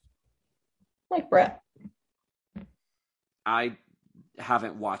 I like Britt. I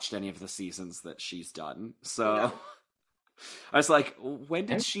haven't watched any of the seasons that she's done, so No. I was like, when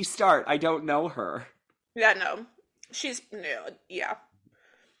did she start? I don't know her. Yeah, no. She's new. Yeah.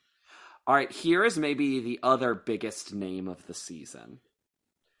 All right, here is maybe the other biggest name of the season.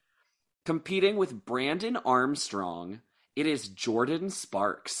 Competing with Brandon Armstrong, it is Jordan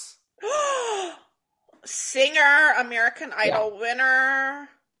Sparks. Singer, American Idol winner.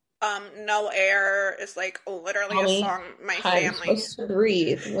 No Air is like literally a song my family. Supposed to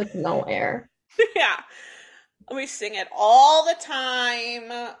breathe with no air. Yeah. We sing it all the time.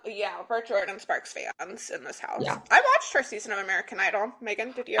 Yeah, we're Jordan Sparks fans in this house. Yeah. I watched her season of American Idol.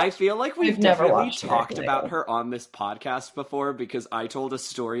 Megan, did you? I feel like we've never definitely watched talked American about Idol. her on this podcast before because I told a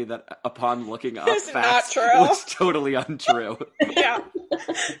story that upon looking up It's facts not true. was totally untrue. Yeah.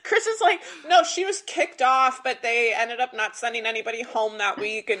 Chris is like, no, she was kicked off, but they ended up not sending anybody home that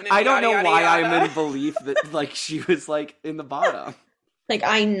week. And I don't know why yada. I'm in belief that like she was like in the bottom. Like,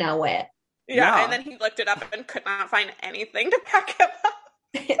 I know it. Yeah, and then he looked it up and could not find anything to back him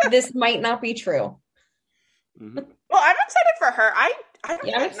up. This might not be true. Mm-hmm. Well, I'm excited for her. I don't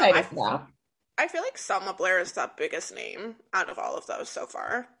Yeah, I'm even excited know. for that. I feel like Selma Blair is the biggest name out of all of those so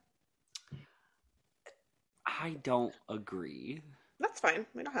far. I don't agree. That's fine.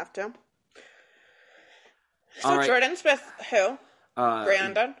 We don't have to. All So right. Jordan's with who?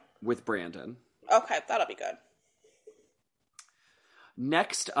 Brandon? With Brandon. Okay, that'll be good.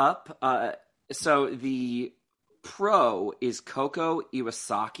 Next up, so the pro is Coco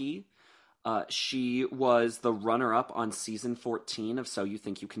Iwasaki. She was the runner-up on season 14 of So You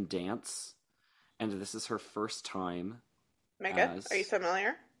Think You Can Dance, and this is her first time Megan, are you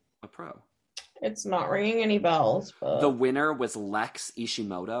familiar? a pro. It's not ringing any bells, but The winner was Lex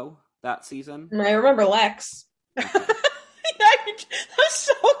Ishimoto that season. I remember Lex. That's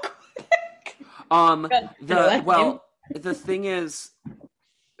so quick. The thing is,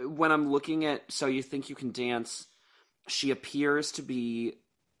 when I'm looking at So You Think You Can Dance, she appears to be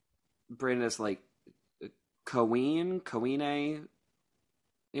branded as like Koine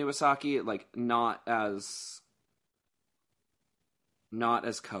Iwasaki, like not as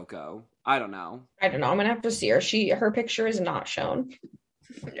Coco. I don't know. I'm gonna have to see her. Her picture is not shown.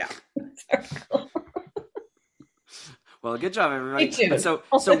 Yeah. Well, good job, everybody. Me too. But so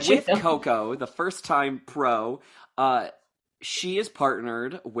with Coco, the first time pro, she is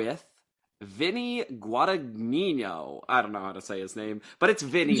partnered with Vinny Guadagnino. I don't know how to say his name, but it's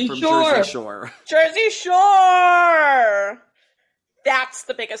Vinny from Jersey Shore. Jersey Shore! That's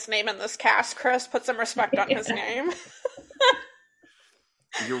the biggest name in this cast, Chris. Put some respect on his name.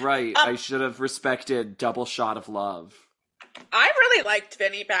 You're right. I should have respected Double Shot of Love. I really liked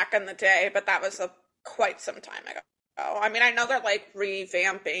Vinny back in the day, but that was quite some time ago. I mean, I know they're like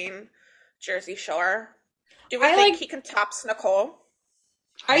revamping Jersey Shore. Do we think he can top Nicole?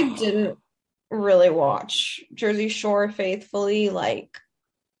 I didn't really watch Jersey Shore faithfully. Like,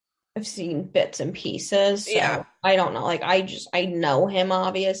 I've seen bits and pieces. So Yeah. I don't know. Like, I know him,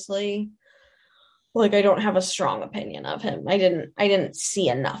 obviously. Like, I don't have a strong opinion of him. I didn't see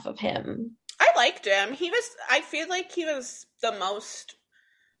enough of him. I liked him. I feel like he was the most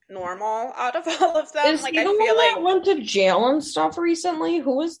normal out of all of them. Is like, he I the feel one like that went to jail and stuff recently?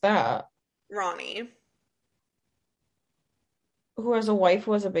 Who was that? Ronnie. Who has a wife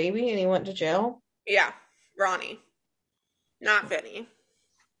who has a baby and he went to jail? Yeah, Ronnie. Not Vinny.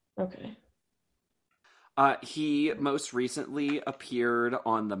 Okay. He most recently appeared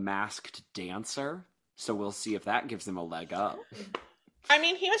on The Masked Dancer, so we'll see if that gives him a leg up. I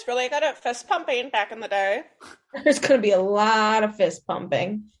mean, he was really good at fist pumping back in the day. There's going to be a lot of fist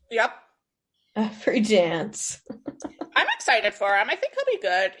pumping. Yep. Every dance. I'm excited for him. I think he'll be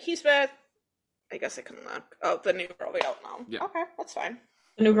good. He's with, I guess I can look. Oh, the new girl we don't know. Yeah. Okay, that's fine.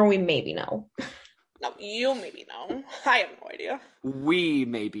 The new girl we maybe know. No, you maybe know. I have no idea. We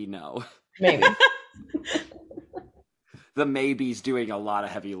maybe know. Maybe. The maybe's doing a lot of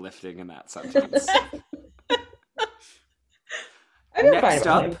heavy lifting in that sentence. Next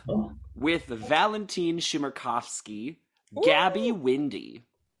up, with Valentine Shimerkovsky, Gabby Windy.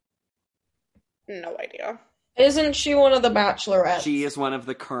 No idea. Isn't she one of the bachelorettes? She is one of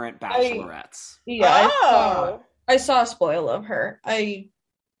the current bachelorettes. Yeah. I saw a spoil of her. I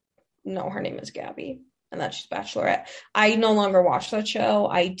know her name is Gabby, and that she's bachelorette. I no longer watch that show.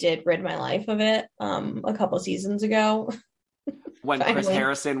 I did rid my life of it a couple seasons ago. When Chris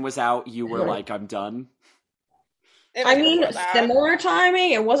Harrison was out, you were like, I'm done. I mean, similar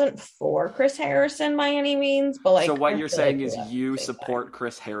timing. It wasn't for Chris Harrison by any means, but like. So what you're saying is you support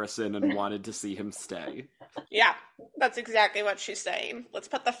Chris Harrison and wanted to see him stay. Yeah, that's exactly what she's saying. Let's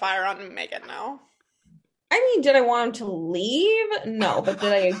put the fire on Megan now. I mean, did I want him to leave? No, but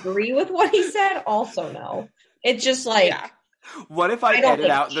did I agree with what he said? Also, no. It's just like. Yeah. What if I edit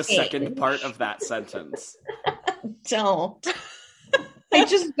out the second part of that sentence? Don't. I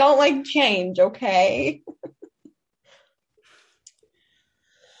just don't like change, okay?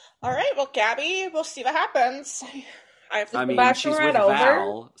 All right, well, Gabby, we'll see what happens. I mean, she's with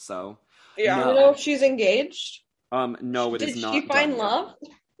Val, so. Yeah. No. Do you know if she's engaged? No, it is not. Did she find love?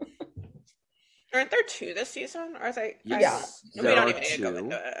 Aren't there two this season? Or are they? Yes, we don't even need to go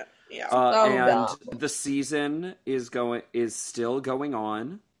into it. Yeah. And the season is still going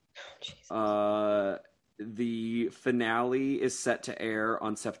on. The finale is set to air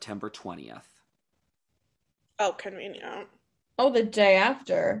on September 20th. Oh, convenient. Oh, the day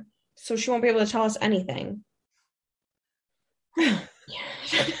after. So she won't be able to tell us anything. Why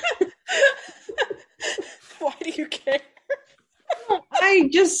do you care? I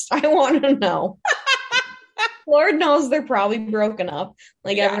want to know. Lord knows they're probably broken up,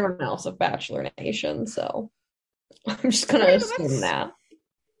 like everyone else of Bachelor Nation, so I'm just going to assume that.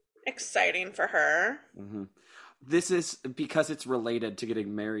 Exciting for her. Mm-hmm. This is because it's related to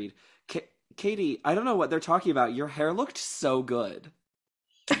getting married. Katie, I don't know what they're talking about. Your hair looked so good.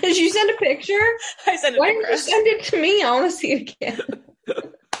 Did you send a picture? I sent it. Why didn't you send it to me? I want to see it again.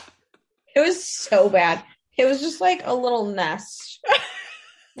 It was so bad. It was just like a little nest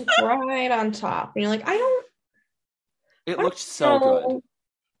right on top. And you're like, It looked so good.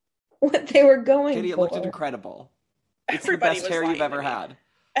 What they were going Katie, for. it looked incredible. It's the best hair you've ever had.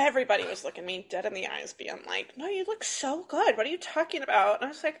 Everybody was looking me dead in the eyes, being like, no, you look so good. What are you talking about? And I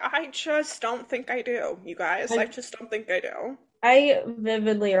was like, I just don't think I do, you guys. I just don't think I do. I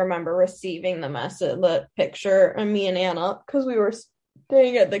vividly remember receiving the picture of me and Anna, because we were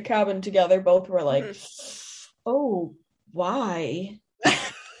staying at the cabin together. Both were like, oh, why? Like,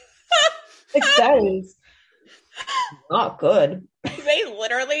 that is not good. They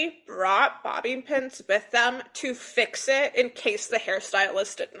literally brought bobbing pins with them to fix it in case the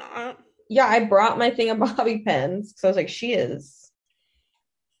hairstylist did not. Yeah, I brought my thing of bobby pins, so I was like, she is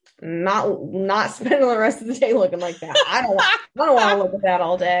not spending the rest of the day looking like that. I don't want to look at that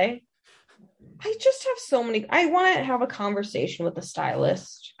all day. I just have so many. I want to have a conversation with the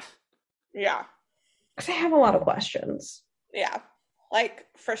stylist. Yeah. Because I have a lot of questions. Yeah. Like,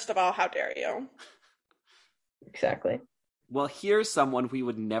 first of all, how dare you? Exactly. Well, here's someone we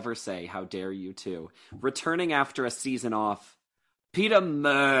would never say, how dare you, to. Returning after a season off, Peter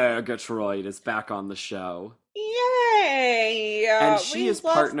Murgatroyd is back on the show. Yay! And she we is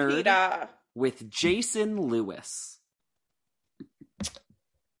love partnered PETA. with Jason Lewis.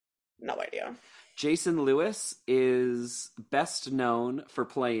 No idea. Jason Lewis is best known for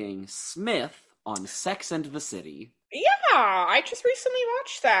playing Smith on Sex and the City. Yeah, I just recently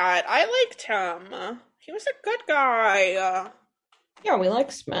watched that. I liked him. He was a good guy. Yeah, we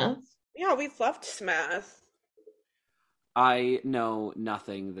like Smith. Yeah, we loved Smith. I know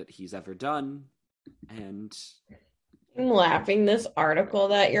nothing that he's ever done, and I'm laughing. This article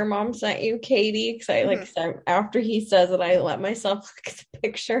that your mom sent you, Katie, because I like sent after he says it, I let myself look at the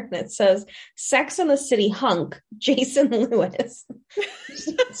picture and it says Sex and the City hunk, Jason Lewis. He's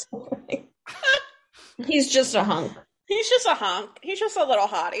just a hunk. He's just a hunk. He's just a little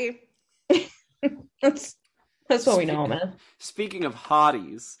hottie. That's what we know him as. Speaking of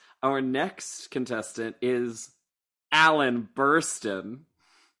hotties, our next contestant is Alan Burston.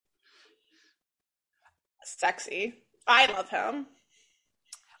 Sexy. I love him.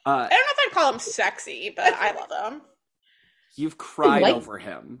 I don't know if I'd call him sexy, but I love him. You've cried over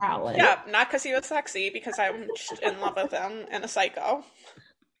him. Alan. Yeah, not because he was sexy, because I'm just in love with him and a psycho.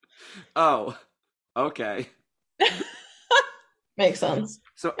 Oh, okay. Makes sense.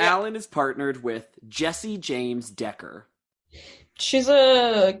 So Alan is partnered with Jesse James Decker. She's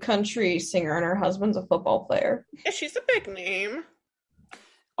a country singer and her husband's a football player. Yeah, she's a big name.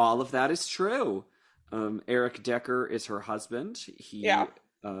 All of that is true. Eric Decker is her husband. He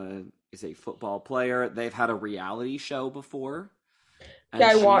is a football player. They've had a reality show before. Yeah,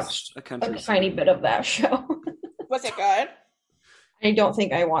 I watched a tiny bit of that show. Was it good? I don't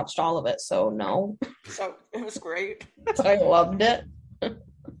think I watched all of it, so no. So it was great. But I loved it. Well,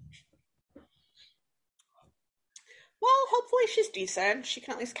 hopefully she's decent. She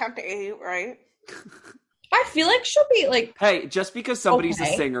can at least count to 8, right? I feel like she'll be like... Hey, just because somebody's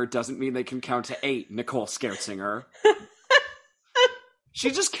okay. a singer doesn't mean they can count to 8, Nicole Scherzinger. She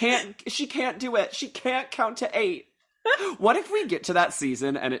can't do it. She can't count to 8. What if we get to that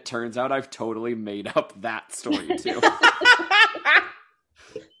season and it turns out I've totally made up that story too?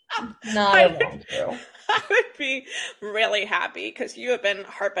 Not at all true. I would be really happy because you have been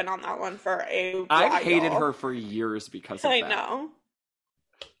harping on that one for a while. I've hated her for years because of that. I know.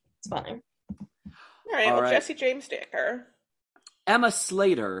 It's funny. All right. Jesse James Decker. Emma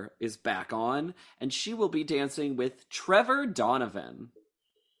Slater is back on, and she will be dancing with Trevor Donovan.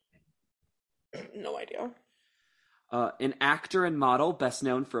 No idea. An actor and model best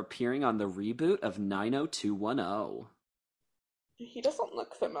known for appearing on the reboot of 90210. He doesn't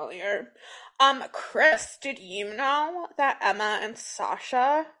look familiar. Chris, did you know that Emma and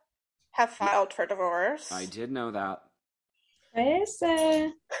Sasha have filed for divorce? I did know that.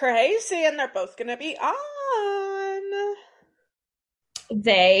 Crazy. And they're both gonna be on.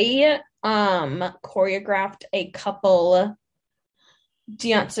 They choreographed a couple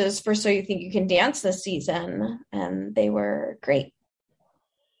dances for So You Think You Can Dance this season, and they were great.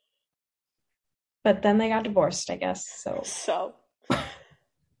 But then they got divorced, I guess. So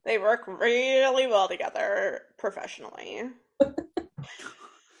they work really well together professionally.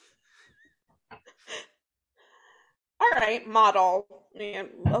 All right, model. Yeah,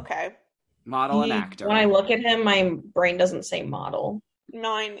 okay. Model and actor. When I look at him, my brain doesn't say model.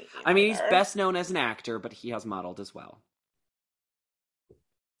 I mean, he's best known as an actor, but he has modeled as well.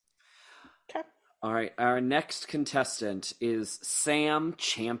 Okay. All right, our next contestant is Sam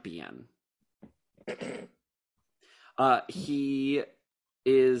Champion. He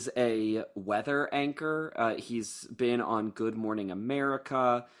is a weather anchor. He's been on Good Morning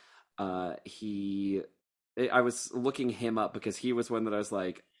America. I was looking him up because he was one that I was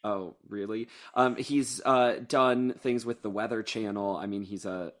like, oh, really? He's done things with the Weather Channel. I mean, he's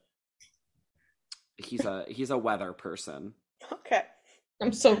a weather person. Okay.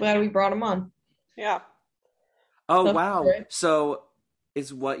 I'm so glad we brought him on. Yeah. Oh, that's wow. Great. So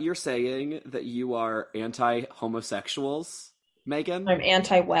is what you're saying that you are anti-homosexuals, Megan? I'm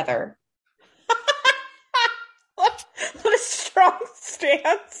anti-weather. What a strong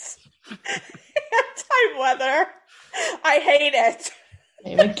stance. Anti-weather. I hate it.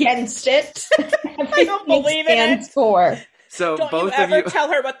 I'm against it. I don't believe in it. For. So don't both you of you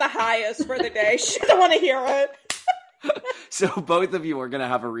tell her what the high is for the day. She doesn't want to hear it. So both of you are going to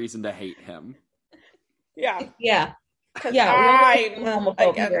have a reason to hate him. Yeah. Yeah. I'm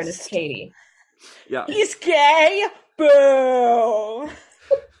homophobic here, and it's Katie. Yeah. He's gay. Boo.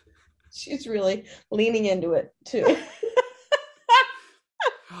 She's really leaning into it too.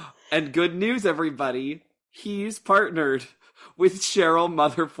 And good news, everybody. He's partnered with Cheryl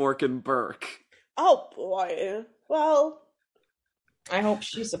Motherforkin Burke. Oh boy. Well, I hope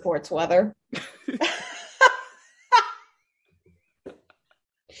she supports weather.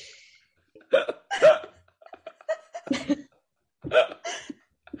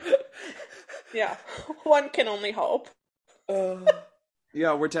 One can only hope.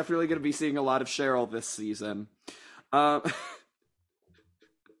 Yeah, we're definitely going to be seeing a lot of Cheryl this season. And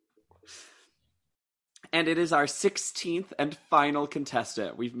it is our 16th and final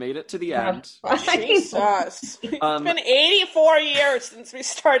contestant. We've made it to the end. Jesus. It's been 84 years since we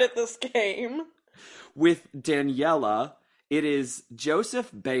started this game. With Daniela, it is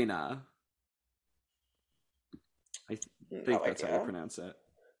Joseph Baena. I think that's how you pronounce it.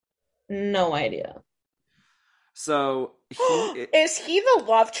 No idea. So, is he the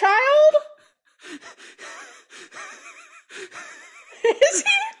love child? Is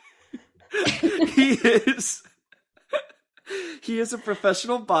he? He is. He is a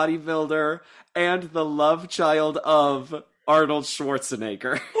professional bodybuilder and the love child of Arnold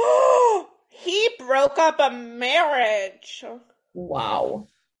Schwarzenegger. He broke up a marriage. Wow.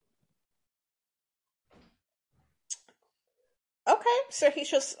 Okay, so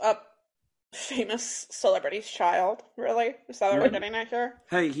he's just a famous celebrity's child, really? Is that what we're getting at here?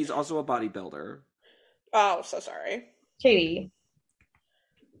 Hey, he's also a bodybuilder. Oh, so sorry. Katie.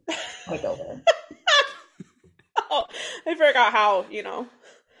 Bodybuilder. Oh, I forgot how,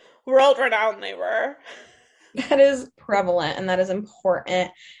 world-renowned they were. That is prevalent and that is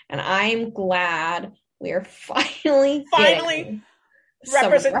important. And I'm glad we are finally getting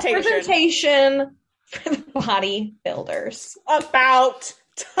representation for the bodybuilders. About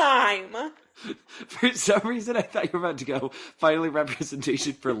time. For some reason, I thought you were about to go, finally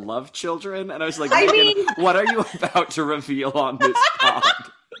representation for love children. And I was like, what are you about to reveal on this pod?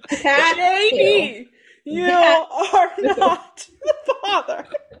 JD, you are not the father.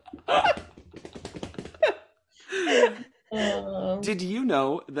 Did you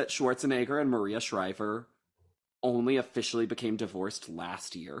know that Schwarzenegger and Maria Shriver only officially became divorced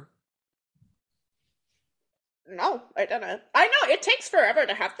last year? No, I didn't. I know, it takes forever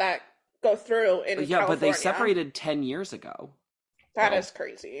to have that go through in California. But they separated 10 years ago. That is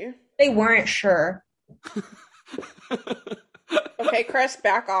crazy. They weren't sure. Okay, Chris,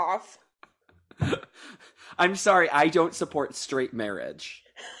 back off. I'm sorry, I don't support straight marriage.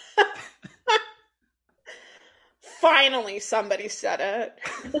 Finally, somebody said it.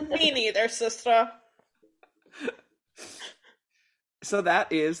 Me neither, sister. So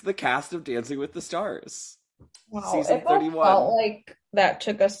that is the cast of Dancing with the Stars. Wow, Season 31. Felt like that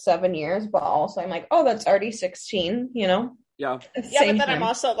took us 7 years, but also I'm like, oh, that's already 16, Yeah. Yeah, but then time. I'm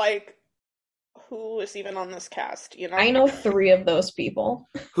also like, who is even on this cast, I know 3 of those people.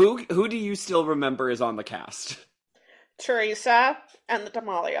 Who do you still remember is on the cast? Teresa and the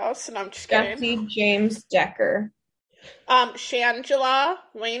D'Amalios, and I'm just kidding. Jesse James Decker. Shangela,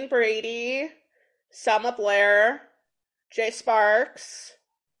 Wayne Brady, Selma Blair, Jay Sparks.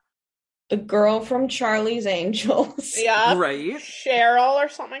 The girl from Charlie's Angels. Yeah. Right. Cheryl or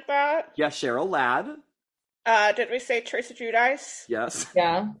something like that. Yeah, Cheryl Ladd. Did we say Teresa Giudice? Yes.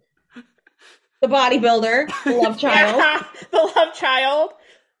 Yeah. The bodybuilder. The love child. Yeah, the love child.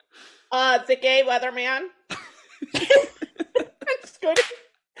 The gay weatherman. I'm just going to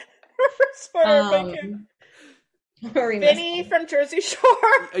Vinny from Jersey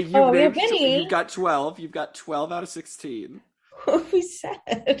Shore. Vinny. You've got 12. You've got 12 out of 16. What we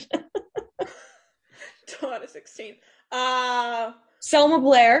said. 12 out of 16. Selma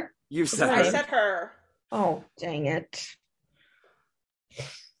Blair. You said I said her. Oh, dang it.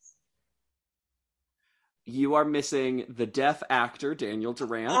 You are missing the deaf actor, Daniel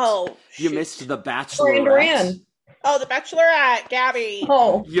Durant. Oh, you missed The Bachelorette. Duran. Oh, The Bachelorette, Gabby.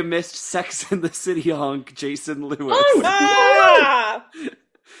 Oh. You missed Sex and the City hunk, Jason Lewis. Oh,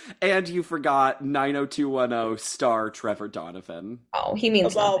 And you forgot 90210 star Trevor Donovan. Oh, he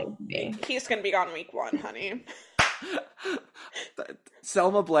means nothing to me. He's going to be gone week 1, honey.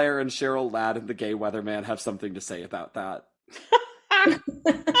 Selma Blair and Cheryl Ladd and the gay weatherman have something to say about that.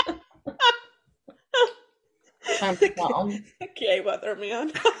 Gay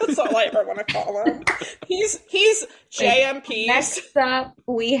weatherman. That's all I ever want to call him. He's JMP. Next up,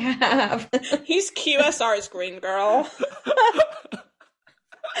 we have... He's QSR's green girl.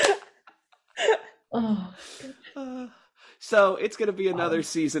 Oh. So it's going to be another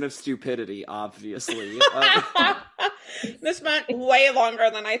season of stupidity, obviously. This went way longer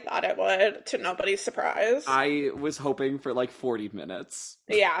than I thought it would, to nobody's surprise. I was hoping for like 40 minutes.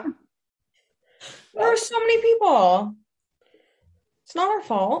 Yeah. There are so many people. It's not our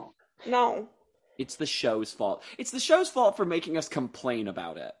fault. No. It's the show's fault. It's the show's fault for making us complain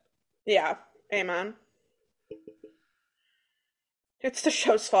about it. Yeah. Amen. It's the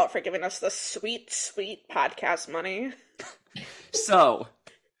show's fault for giving us the sweet, sweet podcast money. So,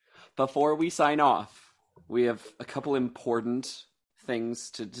 before we sign off, we have a couple important things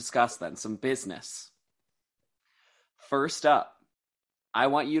to discuss then. Some business. First up, I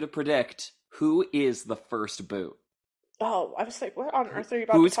want you to predict who is the first boot. Oh, I was like, what on earth are you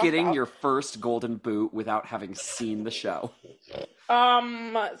about Who's to talk getting about? your first golden boot without having seen the show?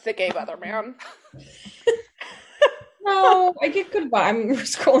 The gay weatherman. No, I get good vibe. I'm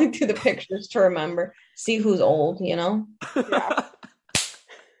scrolling through the pictures to remember, see who's old, you know? Yeah.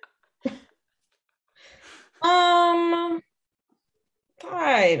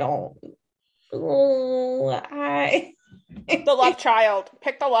 I don't. The love child.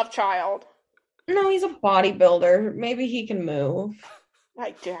 Pick the love child. No, he's a bodybuilder. Maybe he can move.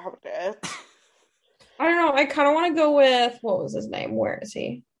 I doubt it. I don't know. I kind of want to go with, what was his name? Where is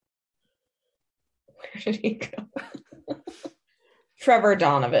he? Where did he go? Trevor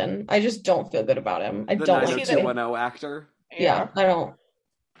Donovan. I just don't feel good about him. I The don't like him. 90210 actor. Yeah, I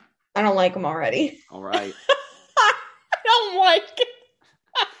don't like him already. All right. I don't like it.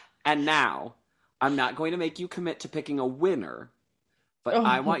 And now, I'm not going to make you commit to picking a winner, but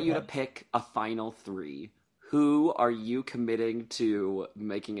I want you to pick a final three. Who are you committing to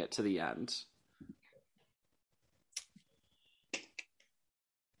making it to the end? It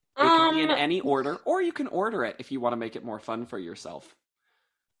can be in any order, or you can order it if you want to make it more fun for yourself.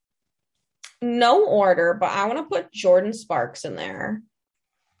 No order, but I want to put Jordan Sparks in there.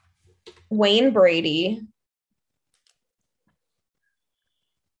 Wayne Brady.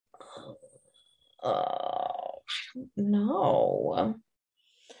 I don't know.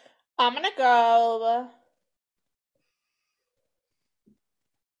 I'm gonna go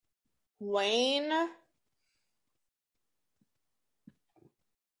Wayne.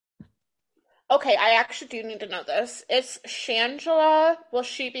 Okay, I actually do need to know this. Is Shangela, will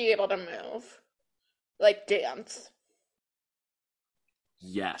she be able to move? Like dance?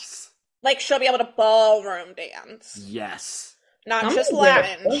 Yes. Like she'll be able to ballroom dance. Yes. Not I'm just gonna give it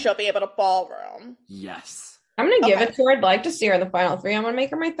Latin, to- she'll be able to ballroom. Yes. I'm going to give Okay. it to her. I'd like to see her in the final three. I'm going to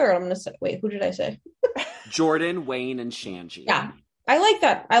make her my third. I'm going to say, wait, who did I say? Jordan, Wayne, and Shanji. Yeah, I like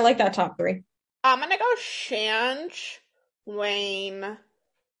that. I like that top three. I'm gonna go Shanj, Wayne,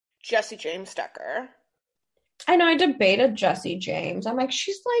 Jesse James Decker. I know I debated Jesse James. I'm like,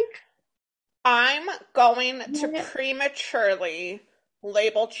 she's like, I'm going to Yeah. prematurely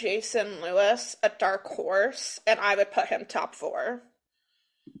label Jason Lewis a dark horse, and I would put him top 4.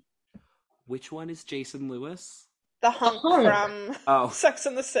 Which one is Jason Lewis? The hunk hunk. from Oh. Sex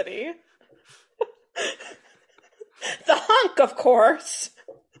and the City. The hunk, of course.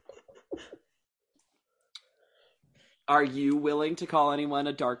 Are you willing to call anyone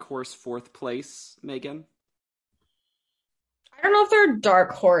a dark horse fourth place, Megan? I don't know if they're a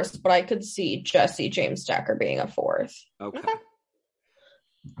dark horse, but I could see Jesse James Decker being a fourth. Okay. Okay.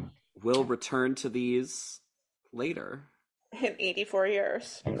 We'll return to these later. In 84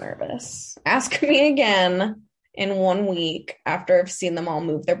 years. I'm nervous. Ask me again in 1 week after I've seen them all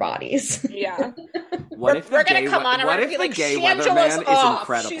move their bodies. Yeah. What if the We're gonna gay, come on and what we're if gonna the be like, gay Shangela's weatherman is off.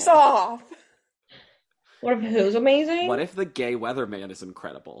 incredible? She's off. What if who's amazing? What if the gay weatherman is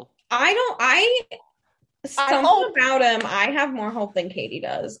incredible? Something hope- about him, I have more hope than Katie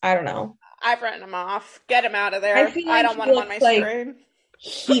does. I don't know. I've written him off. Get him out of there. I feel I like don't he want him on my looks like- screen.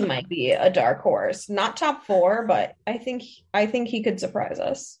 He might be a dark horse. Not top 4, but I think he could surprise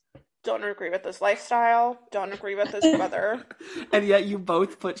us. Don't agree with his lifestyle. Don't agree with his weather. And yet you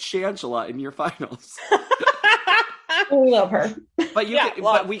both put Shangela in your finals. We love her. But Yeah,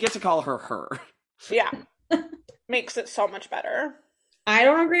 but we get to call her her. Yeah. Makes it so much better. I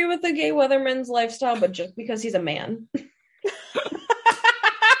don't agree with the gay weatherman's lifestyle, but just because he's a man.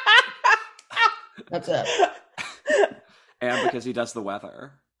 That's it. And because he does the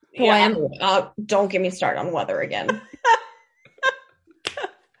weather. Yeah. Don't get me started on weather again.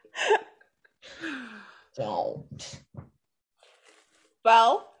 Don't.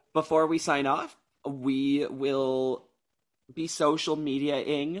 Well, Before we sign off, we will be social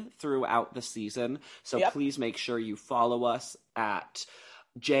media-ing throughout the season. So Yep. please make sure you follow us at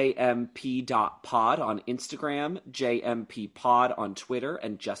jmp.pod on Instagram, jmpod on Twitter,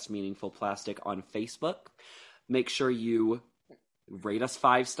 and Just Meaningful Plastic on Facebook. Make sure you rate us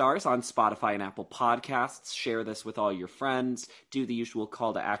 5 stars on Spotify and Apple Podcasts. Share this with all your friends. Do the usual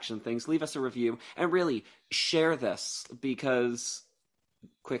call to action things. Leave us a review. And really, share this because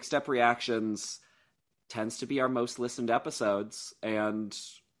Quick Step Reactions tends to be our most listened episodes. And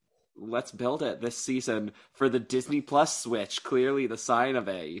let's build it this season for the Disney Plus switch. Clearly the sign of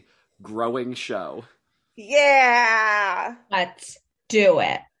a growing show. yeah. Let's do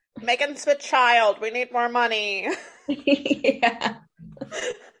it. Megan Smith child. We need more money. Yeah.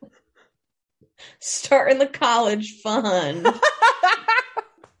 Starting the college fund.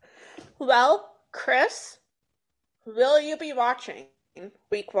 Well, Chris, will you be watching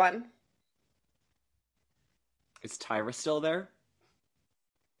week 1? Is Tyra still there?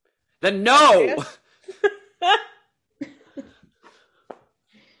 Then no!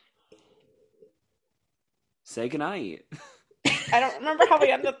 Say goodnight. I don't remember how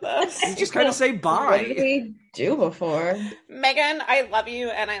we ended this. You just kind of say What did bye. we do before? Megan, I love you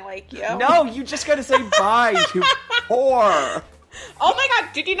and I like you. No, you just gotta say bye, you whore. Oh my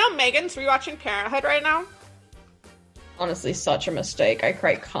god, did you know Megan's rewatching Parenthood right now? Honestly, such a mistake. I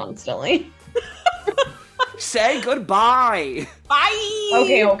cry constantly. Say goodbye. Bye!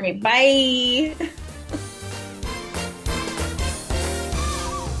 Okay, bye.